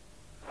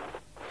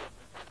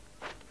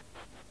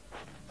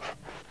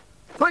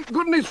 Thank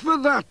goodness for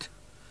that.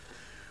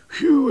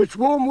 Phew, it's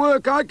warm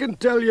work, I can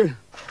tell you.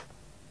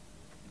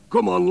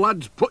 Come on,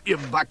 lads, put your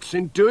backs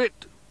into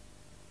it.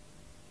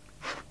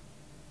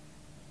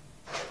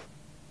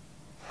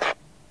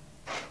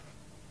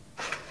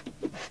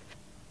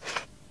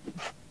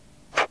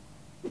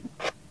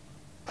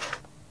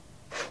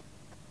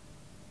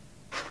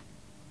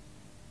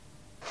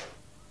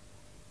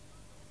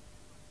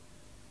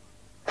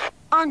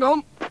 Hang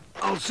on,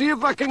 I'll see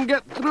if I can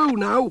get through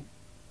now.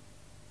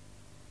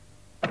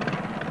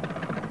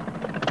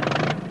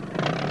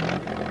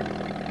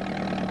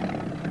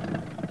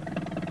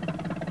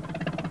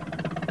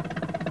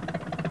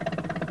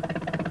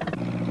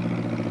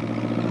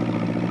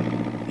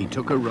 He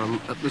took a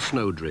run at the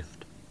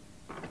snowdrift.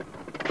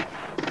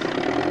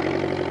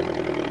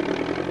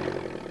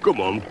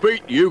 Come on,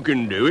 Pete, you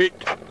can do it.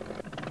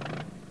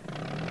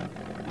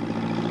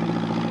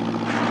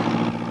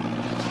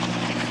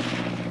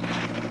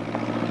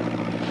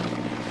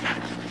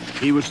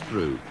 He was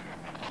through.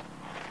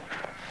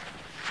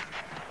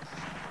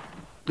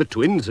 The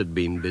twins had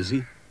been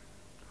busy.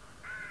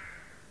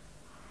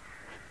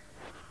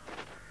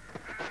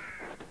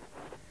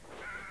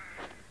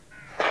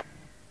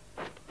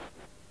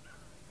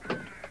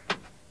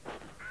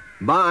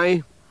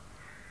 Bye.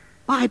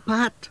 Bye,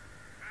 Pat.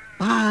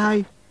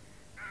 Bye.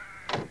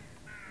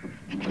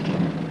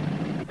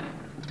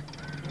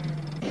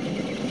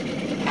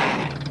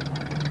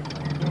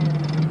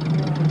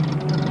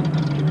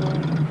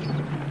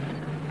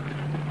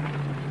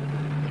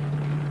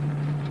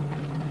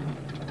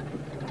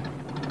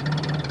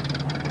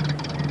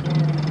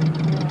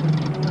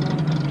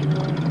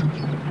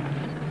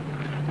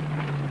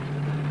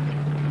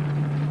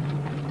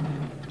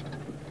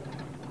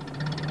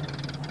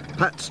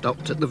 Pat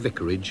stopped at the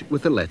vicarage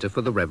with a letter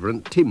for the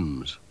Reverend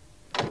Timms.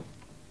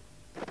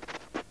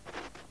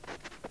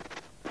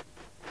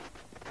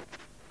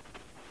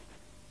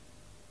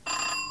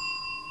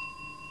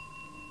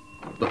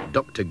 But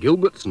Dr.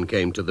 Gilbertson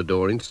came to the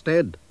door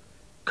instead.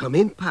 Come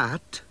in,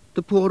 Pat.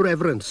 The poor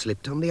Reverend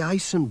slipped on the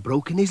ice and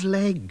broken his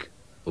leg.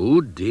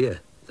 Oh dear,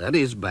 that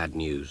is bad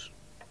news.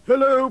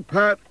 Hello,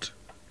 Pat.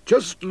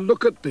 Just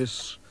look at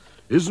this.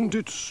 Isn't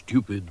it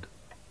stupid?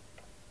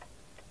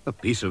 A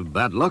piece of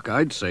bad luck,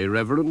 I'd say,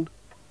 Reverend.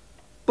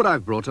 But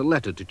I've brought a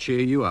letter to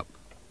cheer you up.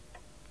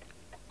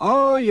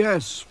 Ah,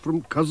 yes,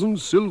 from Cousin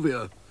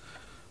Sylvia.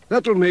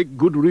 That'll make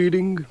good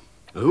reading.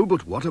 Oh,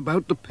 but what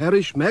about the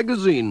parish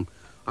magazine?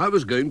 I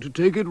was going to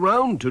take it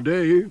round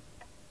today.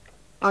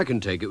 I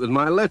can take it with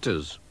my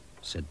letters,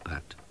 said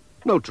Pat.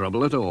 No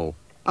trouble at all.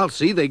 I'll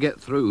see they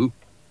get through.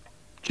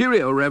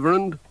 Cheerio,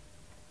 Reverend.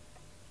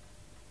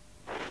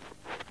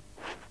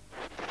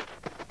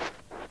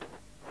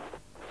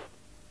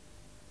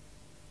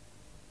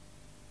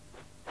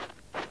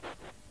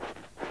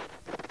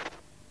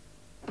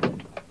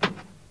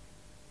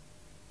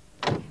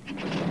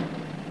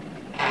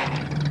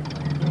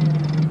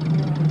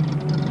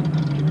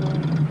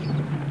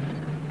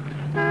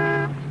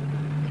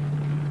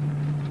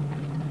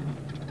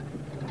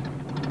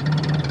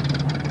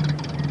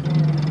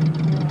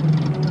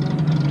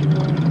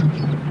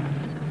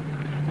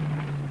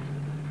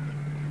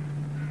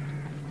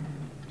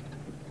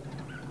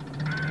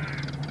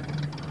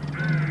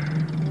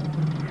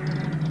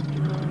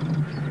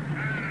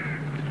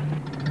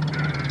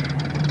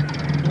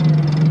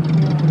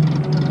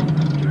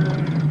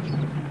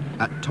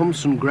 At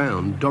Thompson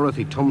Ground,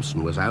 Dorothy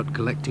Thompson was out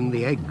collecting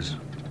the eggs.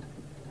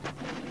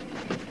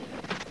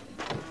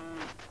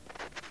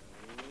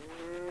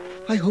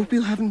 I hope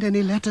you haven't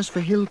any letters for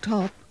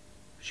Hilltop,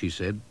 she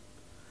said.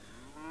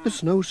 The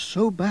snow's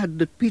so bad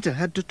that Peter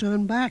had to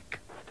turn back.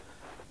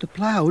 The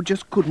plough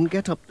just couldn't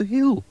get up the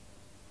hill.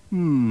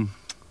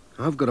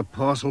 I've got a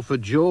parcel for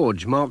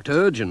George marked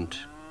urgent.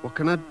 What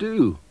can I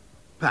do?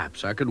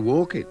 Perhaps I could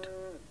walk it.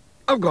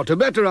 I've got a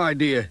better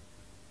idea.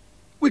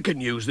 We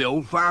can use the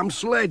old farm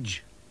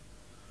sledge.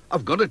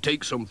 I've got to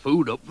take some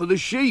food up for the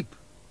sheep.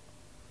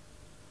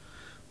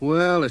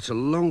 Well, it's a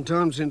long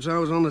time since I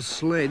was on a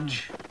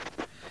sledge.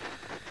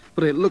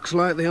 But it looks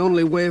like the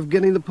only way of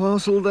getting the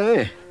parcel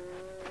there.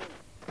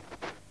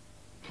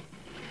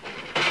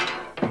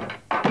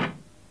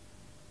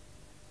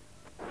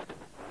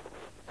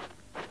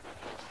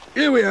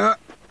 Here we are,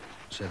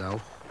 said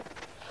Alf.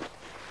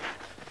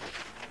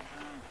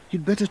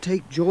 You'd better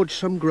take George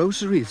some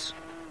groceries,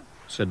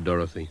 said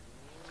Dorothy.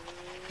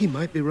 He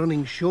might be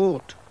running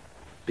short.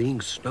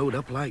 Being snowed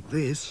up like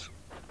this.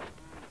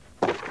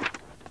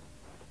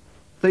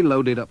 They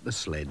loaded up the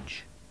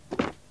sledge.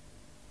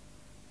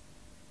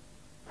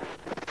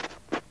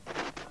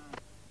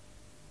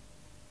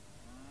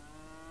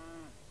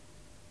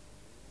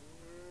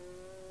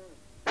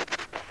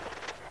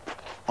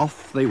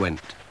 Off they went.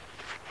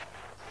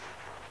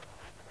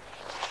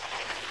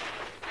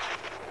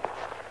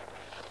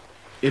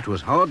 It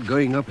was hard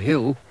going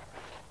uphill,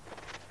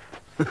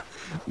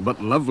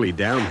 but lovely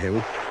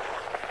downhill.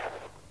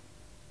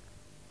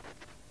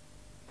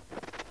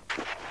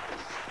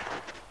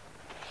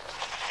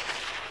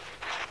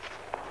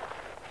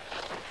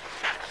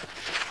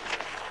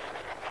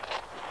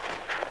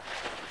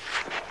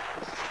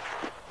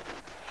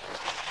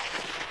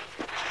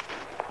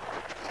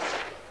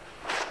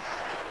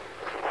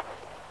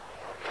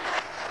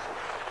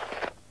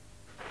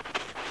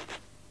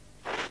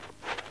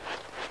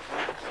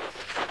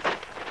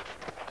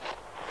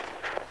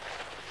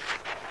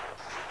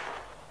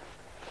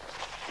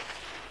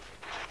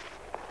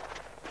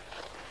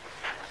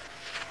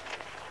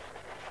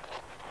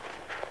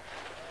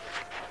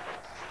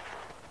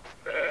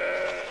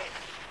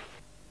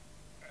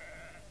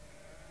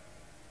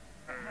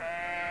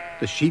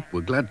 The sheep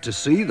were glad to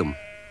see them.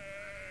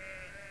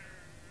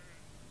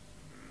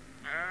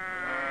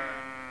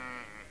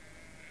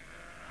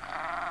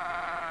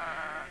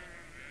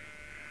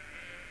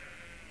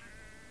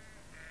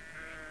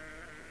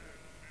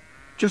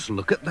 Just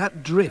look at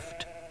that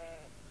drift.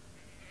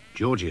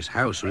 George's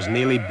house was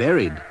nearly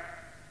buried.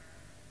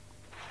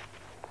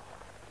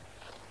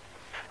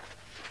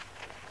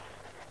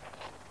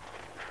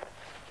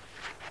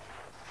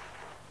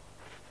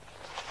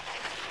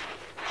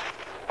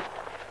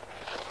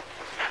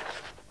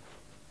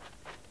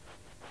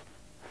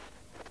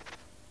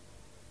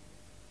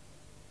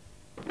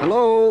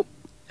 Hello?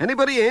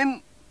 Anybody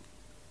in?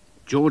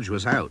 George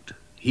was out.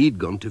 He'd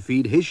gone to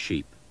feed his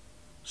sheep.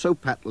 So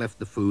Pat left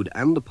the food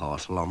and the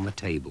parcel on the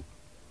table.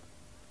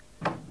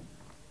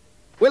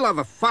 We'll have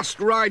a fast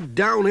ride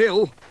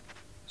downhill,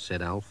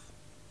 said Alf.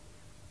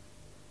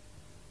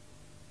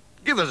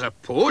 Give us a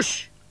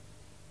push.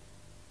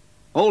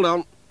 Hold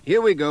on,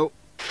 here we go.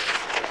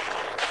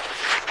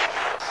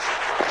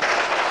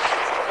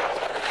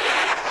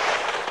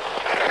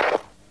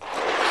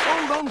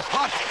 Hold on,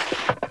 Pat.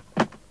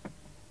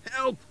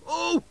 Help.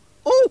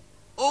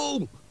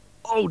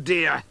 Oh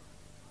dear.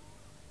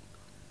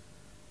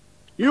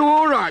 You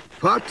all right,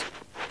 Pat?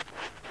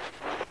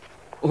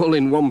 All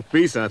in one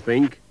piece, I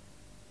think.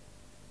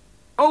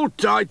 Hold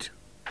tight.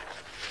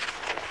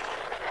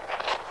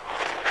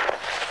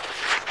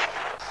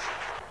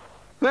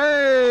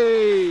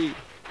 Hey!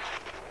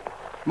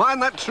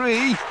 Mind that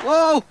tree.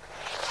 Whoa!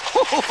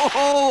 Ho, ho, ho,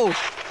 ho.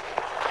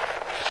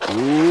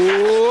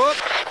 Whoop!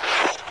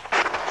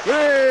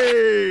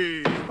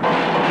 Hey!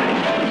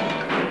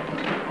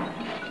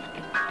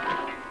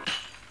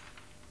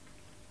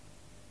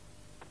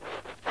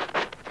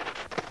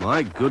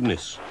 My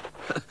goodness.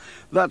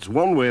 That's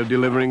one way of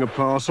delivering a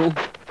parcel.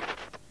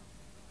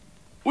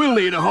 We'll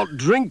need a hot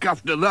drink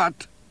after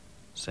that,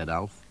 said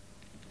Alf.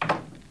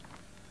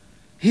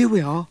 Here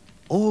we are,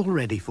 all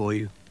ready for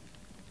you.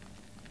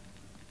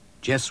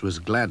 Jess was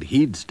glad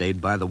he'd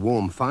stayed by the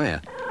warm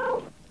fire.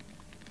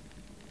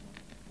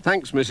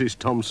 Thanks, Mrs.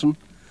 Thompson.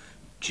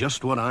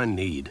 Just what I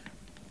need.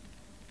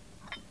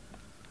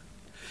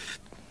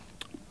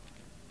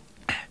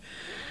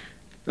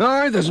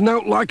 Aye, there's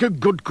nought like a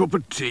good cup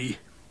of tea.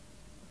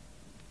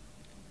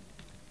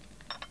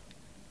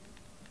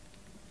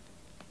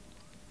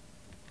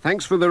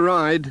 Thanks for the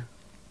ride.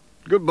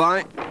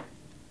 Goodbye.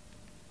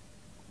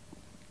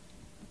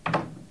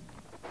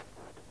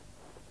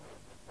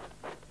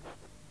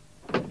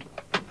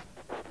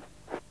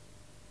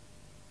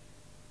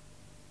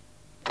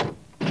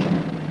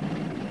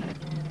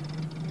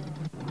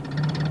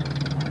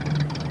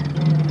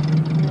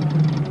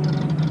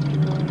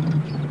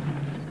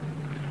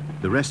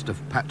 The rest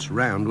of Pat's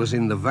round was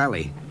in the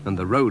valley, and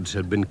the roads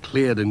had been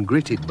cleared and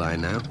gritted by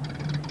now.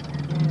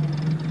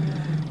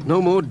 No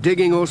more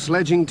digging or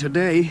sledging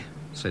today,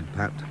 said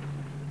Pat.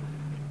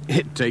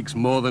 It takes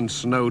more than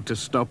snow to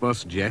stop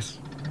us, Jess.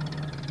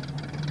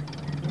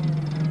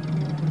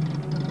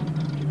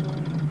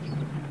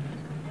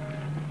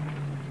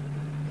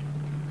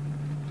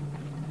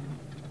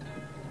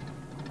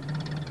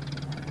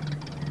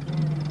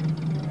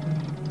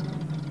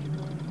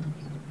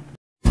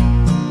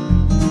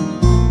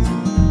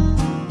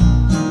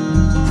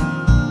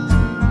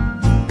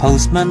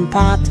 Postman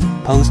Pat,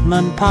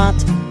 Postman Pat,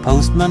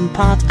 Postman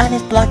Pat and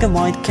his black and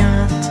white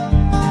cat.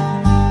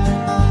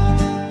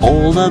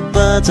 All the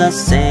birds are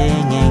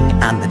singing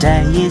and the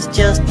day is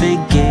just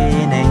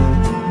beginning.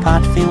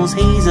 Pat feels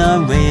he's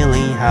a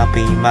really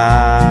happy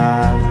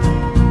man.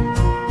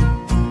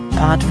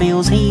 Pat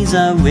feels he's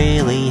a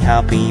really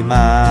happy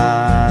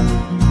man.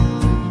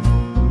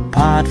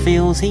 Pat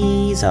feels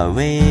he's a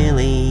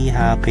really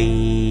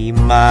happy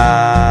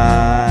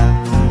man.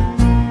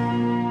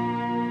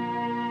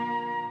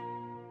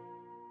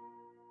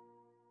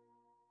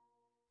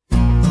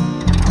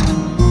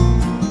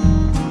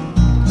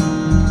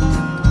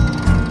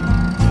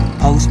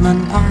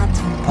 Postman Pat,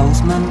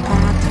 Postman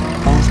Pat,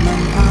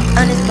 Postman Pat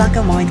and his black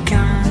and white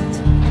cat.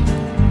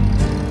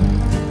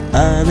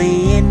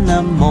 Early in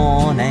the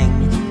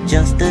morning,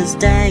 just as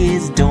day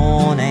is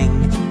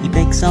dawning, he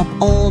picks up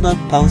all the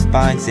post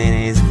bags in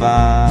his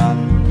van.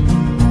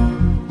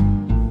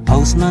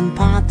 Postman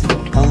Pat,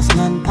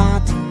 Postman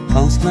Pat,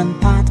 Postman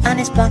Pat and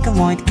his black and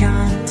white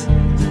cat.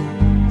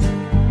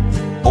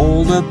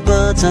 All the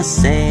birds are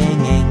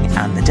singing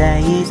and the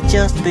day is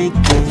just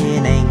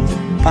beginning.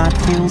 Pat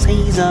feels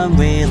he's a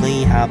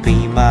really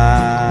happy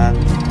man.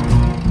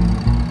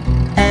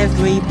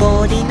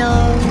 Everybody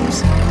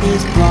knows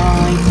his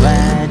bright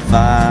red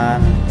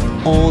van.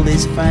 All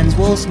his friends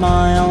will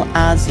smile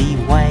as he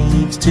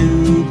waves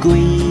to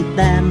greet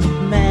them.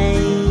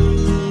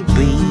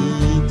 Maybe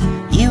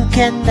you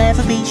can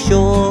never be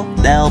sure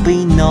there'll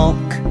be knock,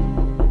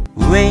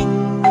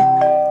 ring,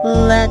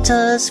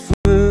 letters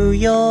through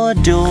your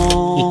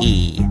door.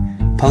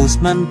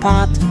 Postman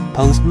Pat,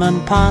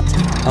 Postman Pat,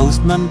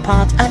 Postman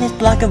Pat and his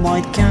black and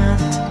white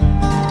cat.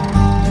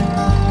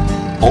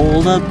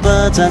 All the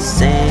birds are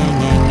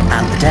singing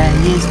and the day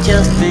is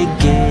just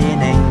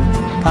beginning.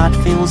 Pat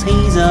feels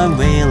he's a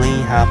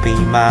really happy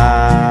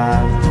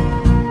man.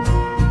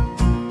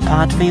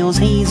 Pat feels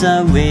he's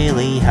a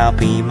really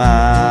happy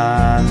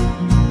man.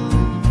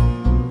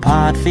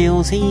 Pat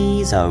feels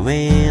he's a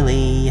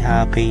really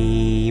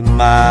happy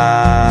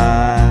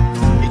man.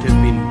 It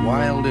had been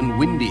wild and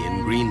windy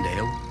in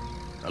Greendale.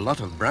 A lot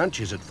of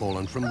branches had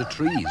fallen from the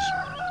trees.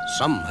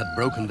 Some had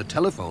broken the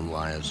telephone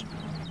wires.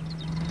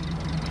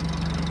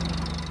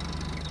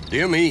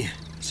 "Dear me,"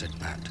 said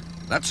Pat.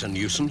 "That's a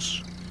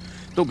nuisance.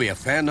 There'll be a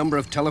fair number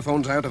of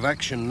telephones out of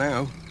action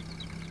now.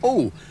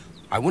 Oh,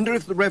 I wonder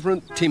if the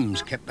Reverend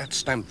Timms kept that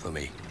stamp for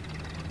me.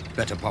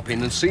 Better pop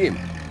in and see him.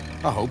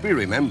 I hope he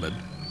remembered."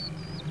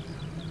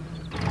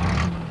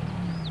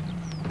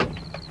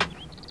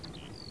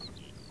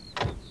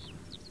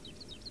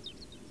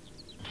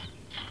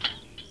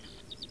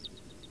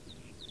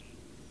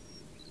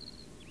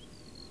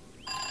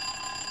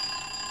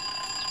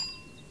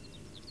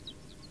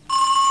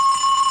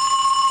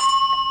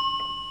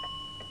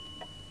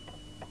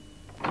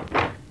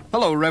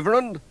 "Hello,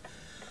 Reverend.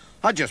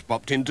 I just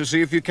popped in to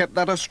see if you kept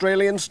that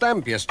Australian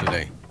stamp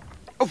yesterday."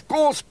 Of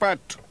course,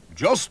 Pat.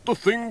 Just the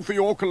thing for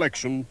your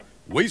collection.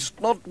 Waste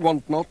not,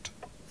 want not.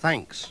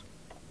 "Thanks.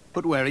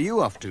 But where are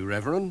you off to,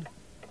 Reverend?"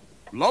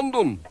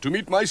 London, to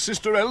meet my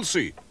sister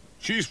Elsie.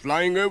 She's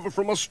flying over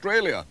from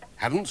Australia.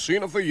 Haven't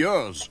seen her for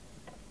years.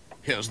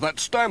 Here's that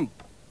stamp.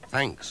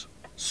 "Thanks."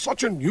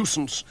 Such a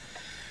nuisance.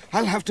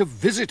 I'll have to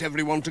visit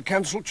everyone to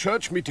cancel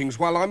church meetings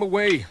while I'm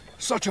away.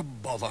 Such a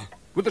bother.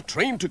 With a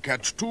train to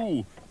catch,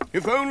 too.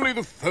 If only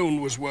the phone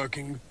was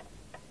working.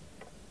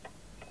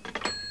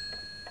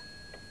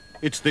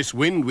 It's this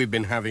wind we've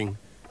been having.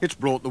 It's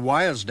brought the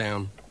wires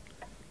down.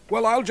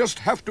 Well, I'll just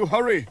have to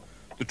hurry.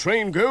 The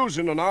train goes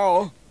in an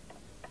hour.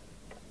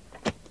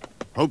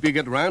 Hope you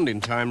get round in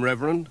time,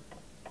 Reverend.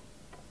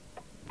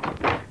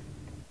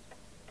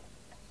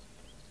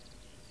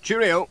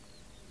 Cheerio.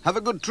 Have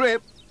a good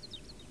trip.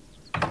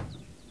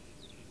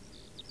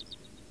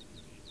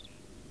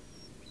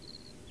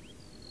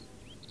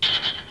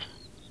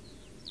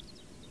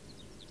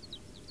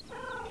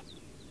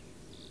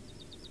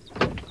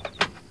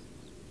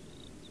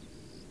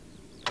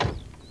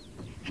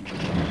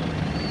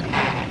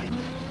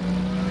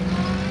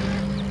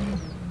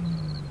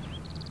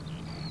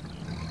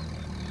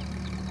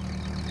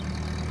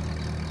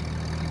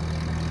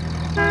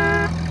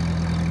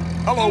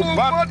 Hello,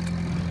 Pat.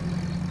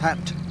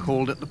 Pat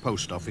called at the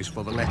post office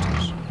for the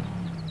letters.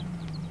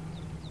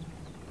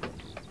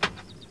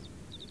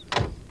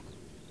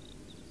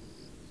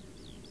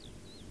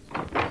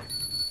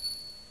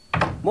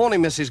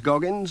 Morning, Mrs.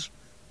 Goggins.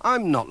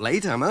 I'm not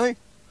late, am I?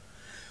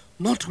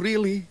 Not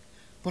really,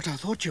 but I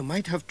thought you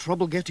might have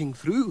trouble getting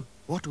through,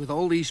 what with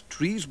all these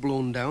trees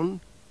blown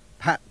down.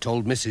 Pat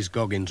told Mrs.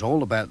 Goggins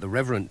all about the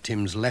Reverend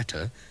Tim's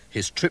letter,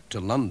 his trip to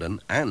London,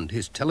 and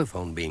his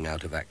telephone being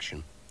out of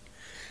action.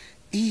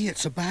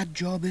 It's a bad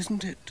job,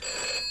 isn't it?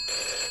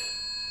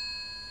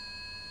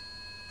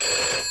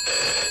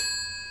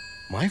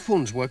 My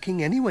phone's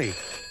working anyway,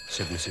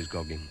 said Mrs.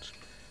 Goggins.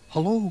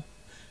 Hello,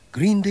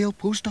 Greendale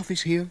Post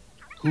Office here.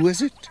 Who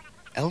is it?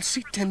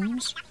 Elsie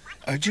Timms.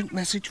 Urgent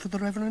message for the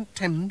Reverend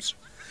Timms.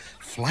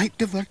 Flight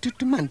diverted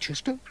to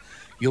Manchester.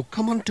 You'll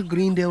come on to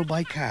Greendale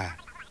by car.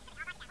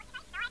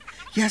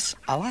 Yes,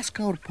 I'll ask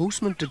our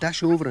postman to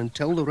dash over and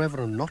tell the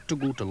Reverend not to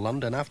go to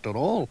London after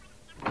all.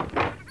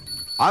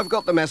 I've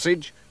got the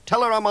message.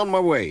 Tell her I'm on my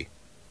way.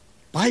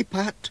 Bye,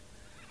 Pat.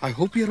 I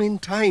hope you're in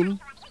time.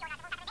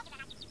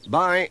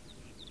 Bye.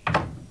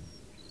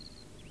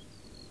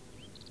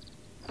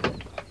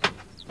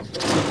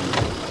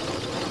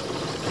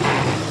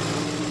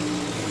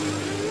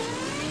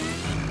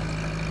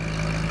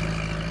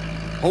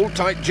 Hold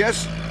tight,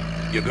 Jess.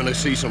 You're going to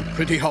see some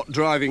pretty hot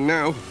driving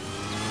now.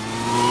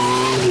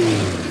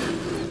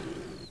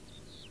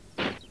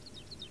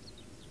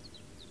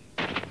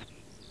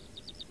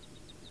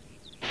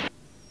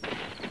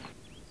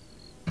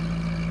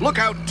 Look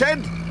out,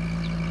 Ted!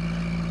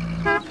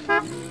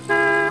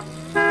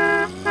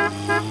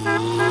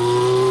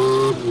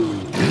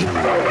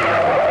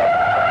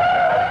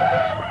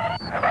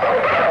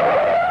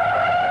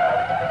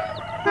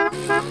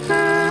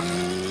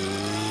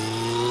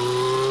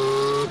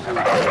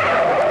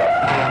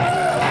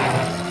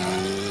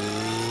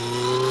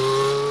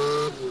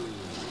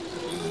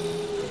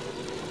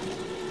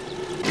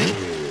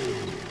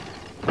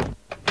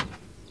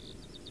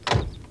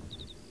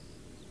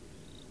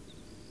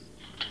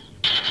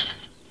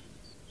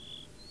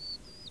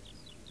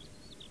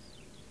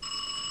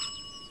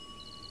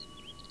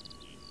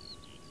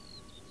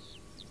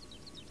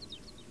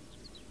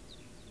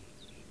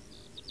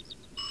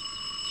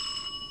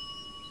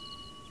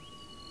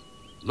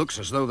 Looks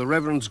as though the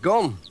Reverend's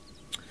gone.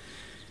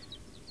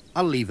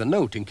 I'll leave a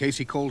note in case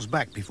he calls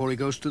back before he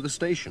goes to the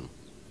station.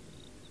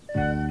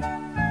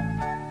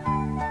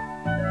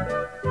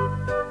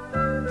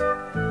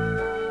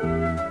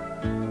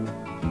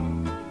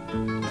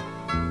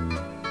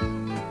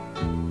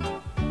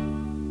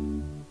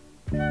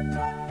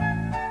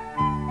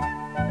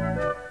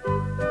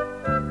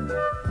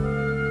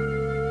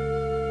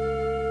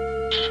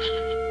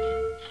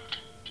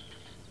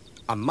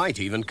 I might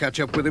even catch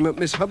up with him at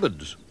Miss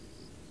Hubbard's.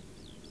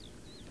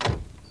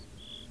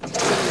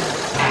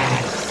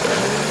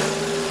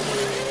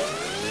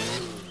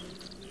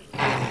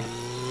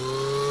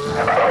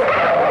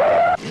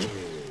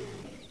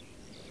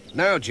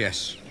 Now,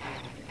 Jess,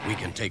 we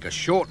can take a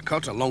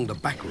shortcut along the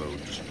back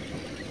roads.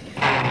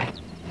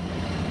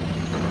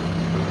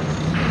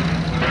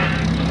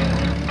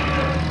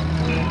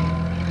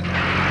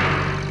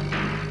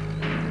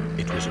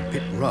 It was a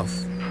bit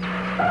rough.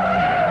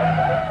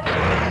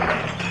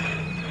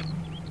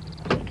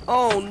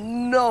 Oh,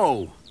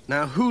 no!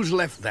 Now, who's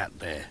left that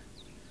there?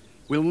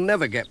 We'll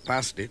never get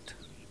past it.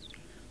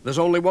 There's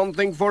only one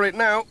thing for it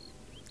now.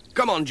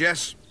 Come on,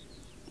 Jess.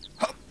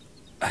 Hup.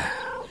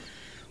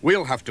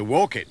 We'll have to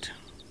walk it.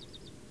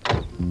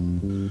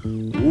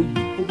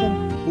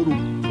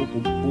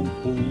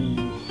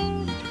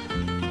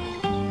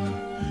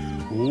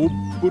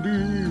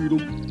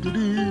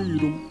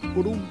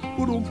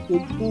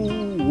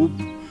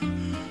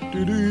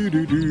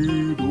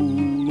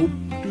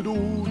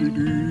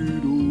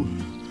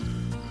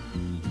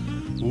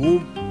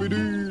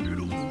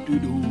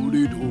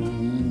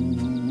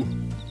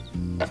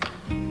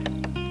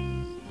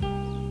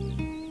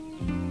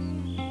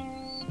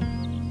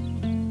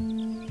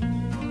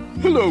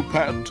 Hello,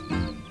 Pat.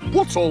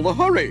 What's all the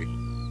hurry?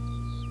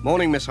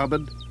 Morning, Miss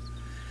Hubbard.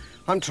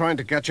 I'm trying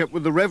to catch up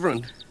with the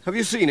Reverend. Have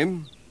you seen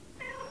him?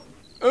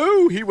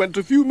 Oh, he went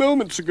a few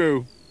moments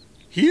ago.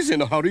 He's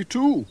in a hurry,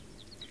 too.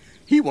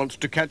 He wants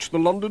to catch the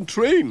London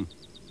train.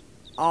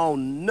 Oh,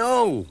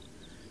 no!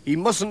 He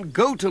mustn't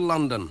go to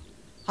London.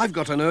 I've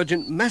got an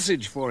urgent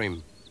message for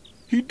him.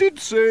 He did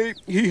say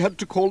he had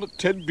to call at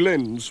Ted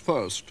Glenn's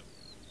first.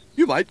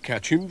 You might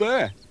catch him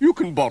there. You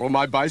can borrow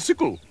my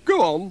bicycle.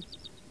 Go on.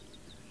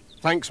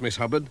 Thanks, Miss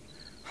Hubbard.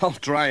 I'll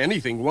try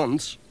anything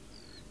once.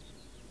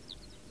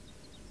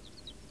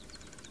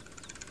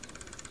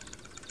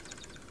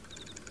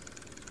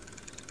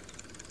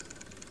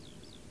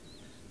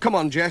 Come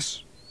on,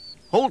 Jess.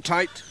 Hold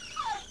tight.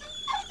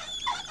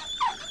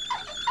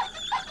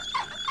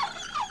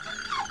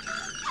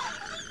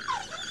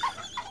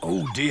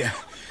 Oh, dear.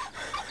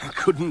 I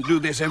couldn't do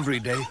this every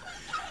day.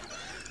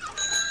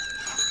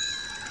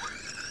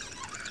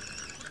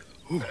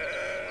 Ooh.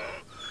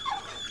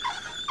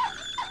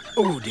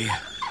 Oh, dear.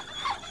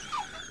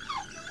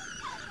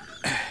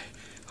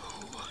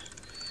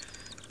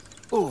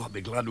 Oh, I'll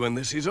be glad when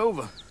this is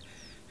over.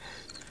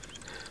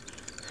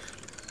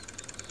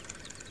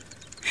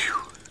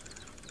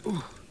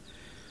 Phew.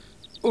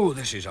 Oh,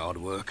 this is hard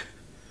work.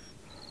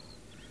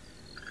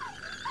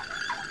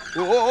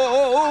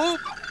 Whoa!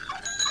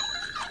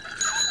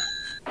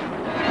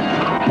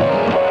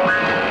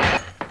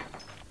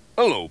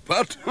 Hello,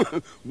 Pat.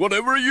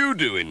 Whatever are you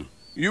doing?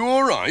 You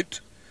all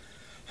right?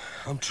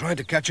 I'm trying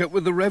to catch up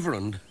with the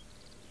Reverend.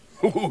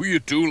 Oh, you're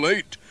too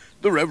late.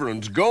 The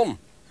Reverend's gone.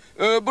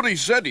 But he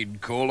said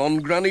he'd call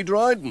on Granny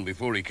Dryden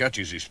before he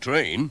catches his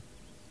train.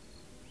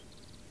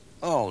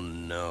 Oh,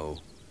 no.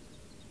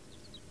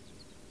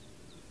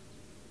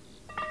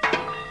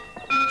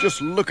 Just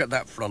look at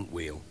that front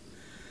wheel.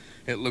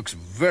 It looks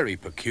very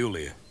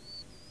peculiar.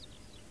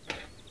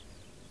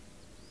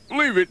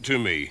 Leave it to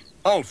me.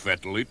 I'll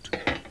fettle it.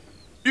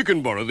 You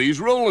can borrow these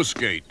roller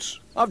skates.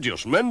 I've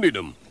just mended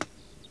them.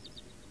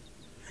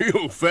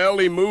 You'll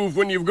fairly move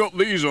when you've got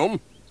these on.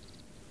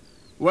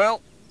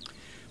 Well,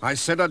 I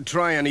said I'd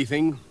try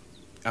anything,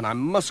 and I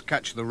must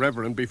catch the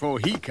Reverend before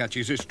he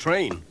catches his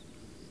train.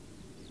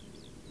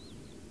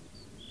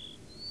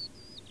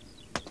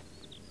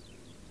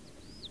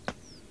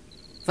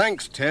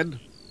 Thanks, Ted.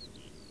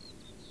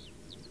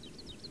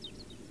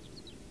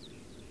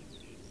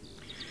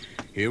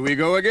 Here we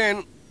go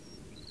again.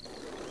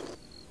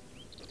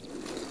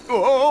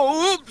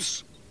 Oh,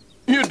 oops!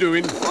 You're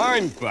doing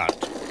fine,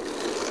 Pat.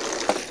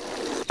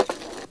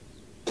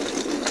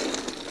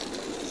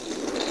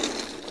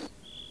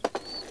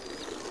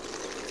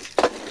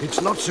 It's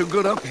not so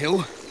good uphill.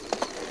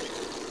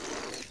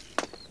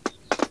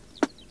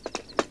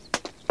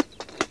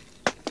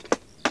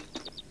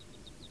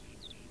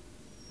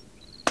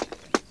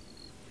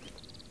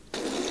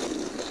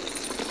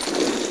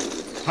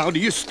 How do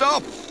you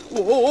stop?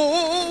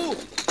 Whoa!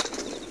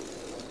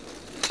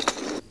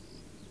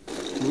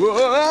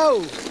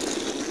 Whoa!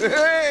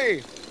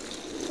 Hey!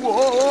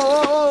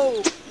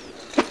 Whoa!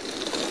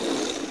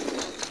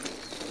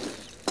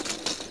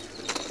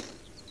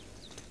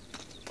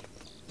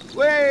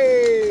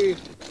 Way!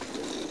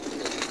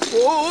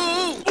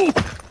 Whoa!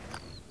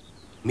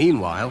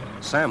 Meanwhile,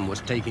 Sam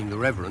was taking the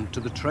Reverend to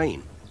the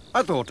train.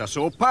 I thought I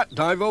saw Pat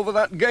dive over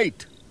that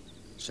gate,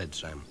 said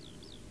Sam.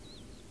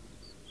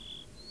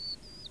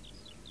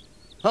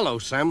 Hello,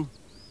 Sam.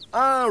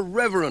 Ah,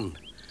 Reverend.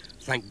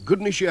 Thank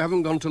goodness you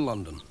haven't gone to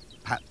London.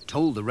 Pat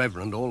told the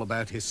Reverend all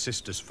about his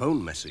sister's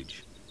phone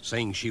message,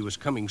 saying she was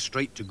coming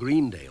straight to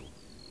Greendale.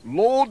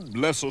 Lord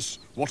bless us,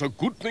 what a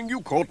good thing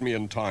you caught me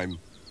in time.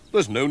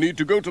 There's no need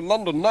to go to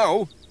London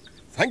now.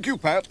 Thank you,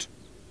 Pat.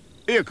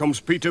 Here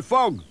comes Peter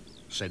Fogg,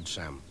 said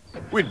Sam.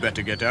 We'd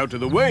better get out of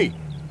the way.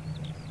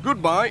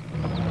 Goodbye.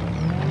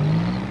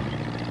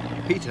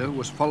 Peter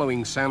was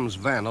following Sam's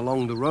van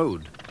along the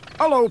road.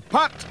 Hello,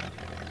 Pat.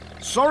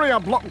 Sorry I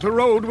blocked the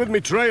road with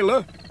me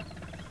trailer.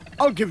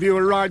 I'll give you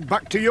a ride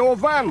back to your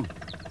van.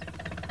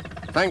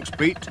 Thanks,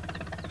 Pete.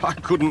 I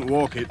couldn't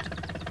walk it.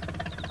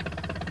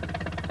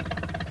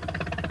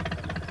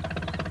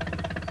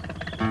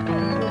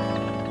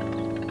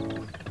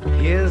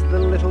 Here's the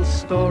little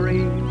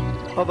story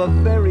of a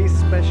very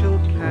special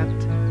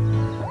cat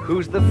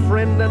who's the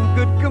friend and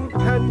good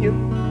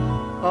companion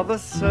of a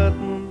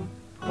certain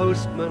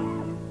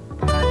Postman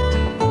Pat.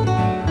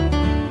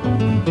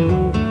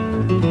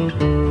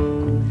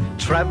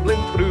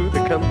 Traveling through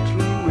the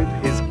country with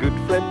his good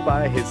friend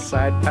by his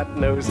side, Pat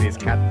knows his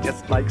cat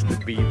just likes to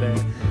be there,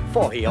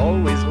 for he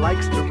always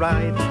likes to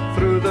ride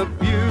through the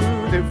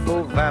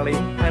beautiful valley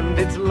and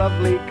its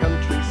lovely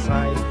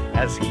countryside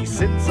as he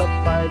sits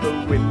up by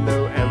the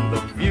window and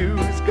the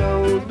views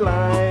go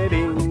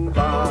gliding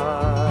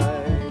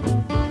by.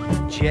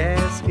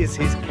 Jess is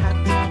his cat.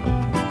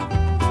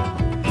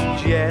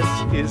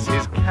 Jess is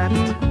his cat.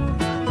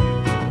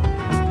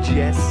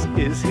 Jess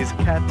is his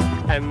cat,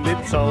 and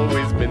it's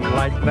always been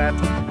like that,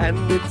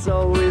 and it's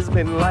always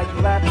been like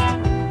that,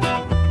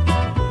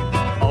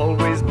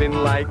 always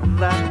been like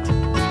that,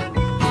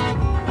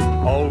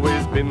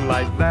 always been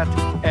like that,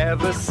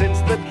 ever since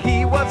that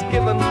he was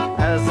given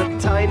as a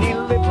tiny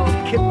little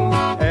kitten,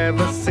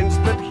 ever since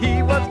that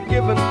he was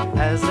given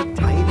as a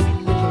tiny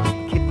little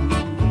kitten.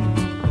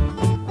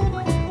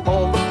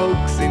 All the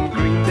folks in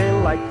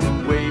Greendale like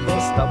to wave or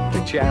stop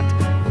to chat,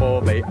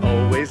 for they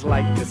always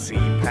like to see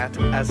Pat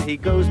as he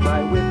goes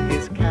by with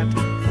his cat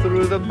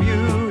through the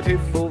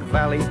beautiful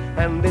valley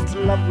and its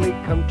lovely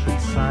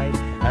countryside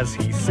as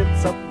he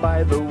sits up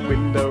by the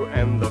window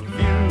and the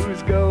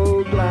views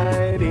go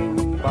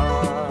gliding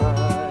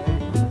by.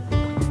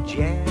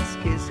 Jess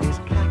is his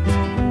cat.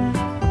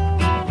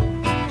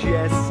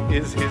 Jess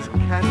is his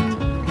cat.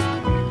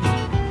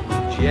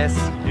 Jess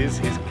is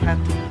his cat,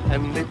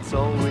 and it's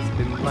always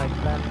been like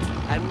that,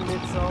 and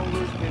it's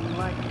always been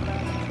like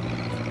that.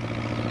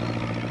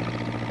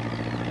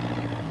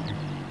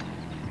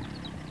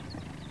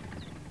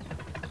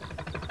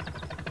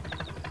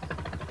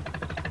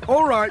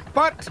 All right,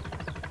 Pat.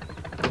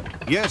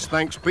 Yes,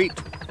 thanks, Pete.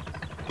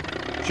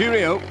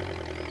 Cheerio.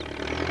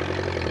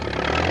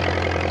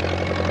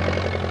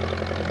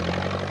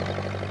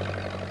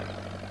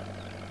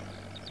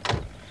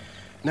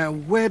 Now,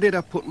 where did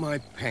I put my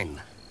pen?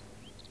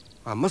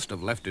 I must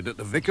have left it at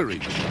the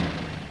vicarage.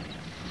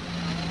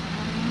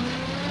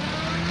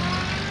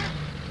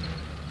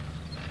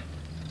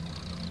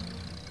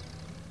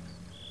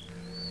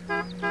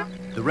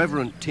 The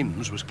Reverend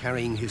Timms was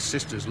carrying his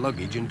sister's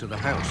luggage into the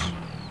house.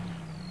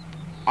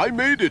 I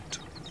made it.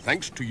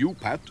 Thanks to you,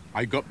 Pat.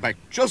 I got back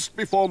just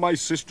before my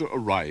sister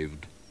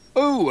arrived.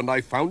 Oh, and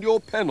I found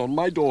your pen on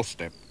my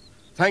doorstep.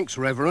 Thanks,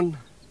 Reverend.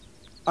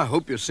 I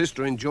hope your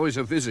sister enjoys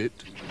her visit.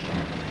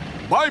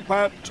 Bye,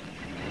 Pat.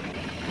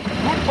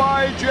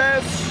 Goodbye,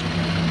 Jess.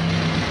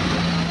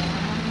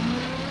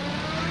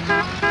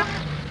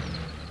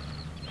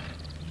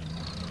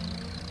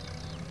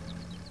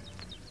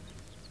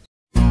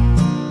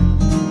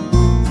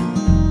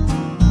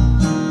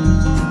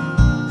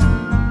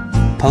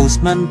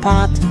 Postman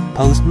Pat,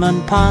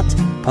 Postman Pat,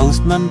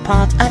 Postman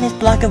Pat and his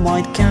black and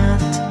white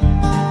cat.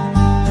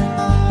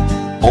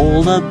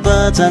 All the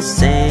birds are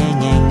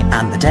singing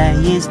and the day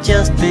is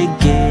just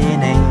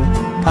beginning.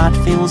 Pat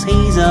feels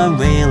he's a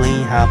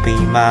really happy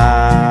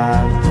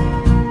man.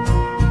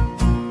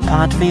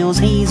 Pat feels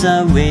he's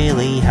a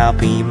really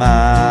happy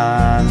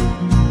man.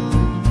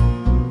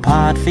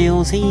 Pat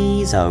feels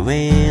he's a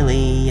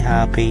really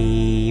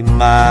happy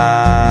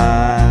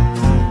man.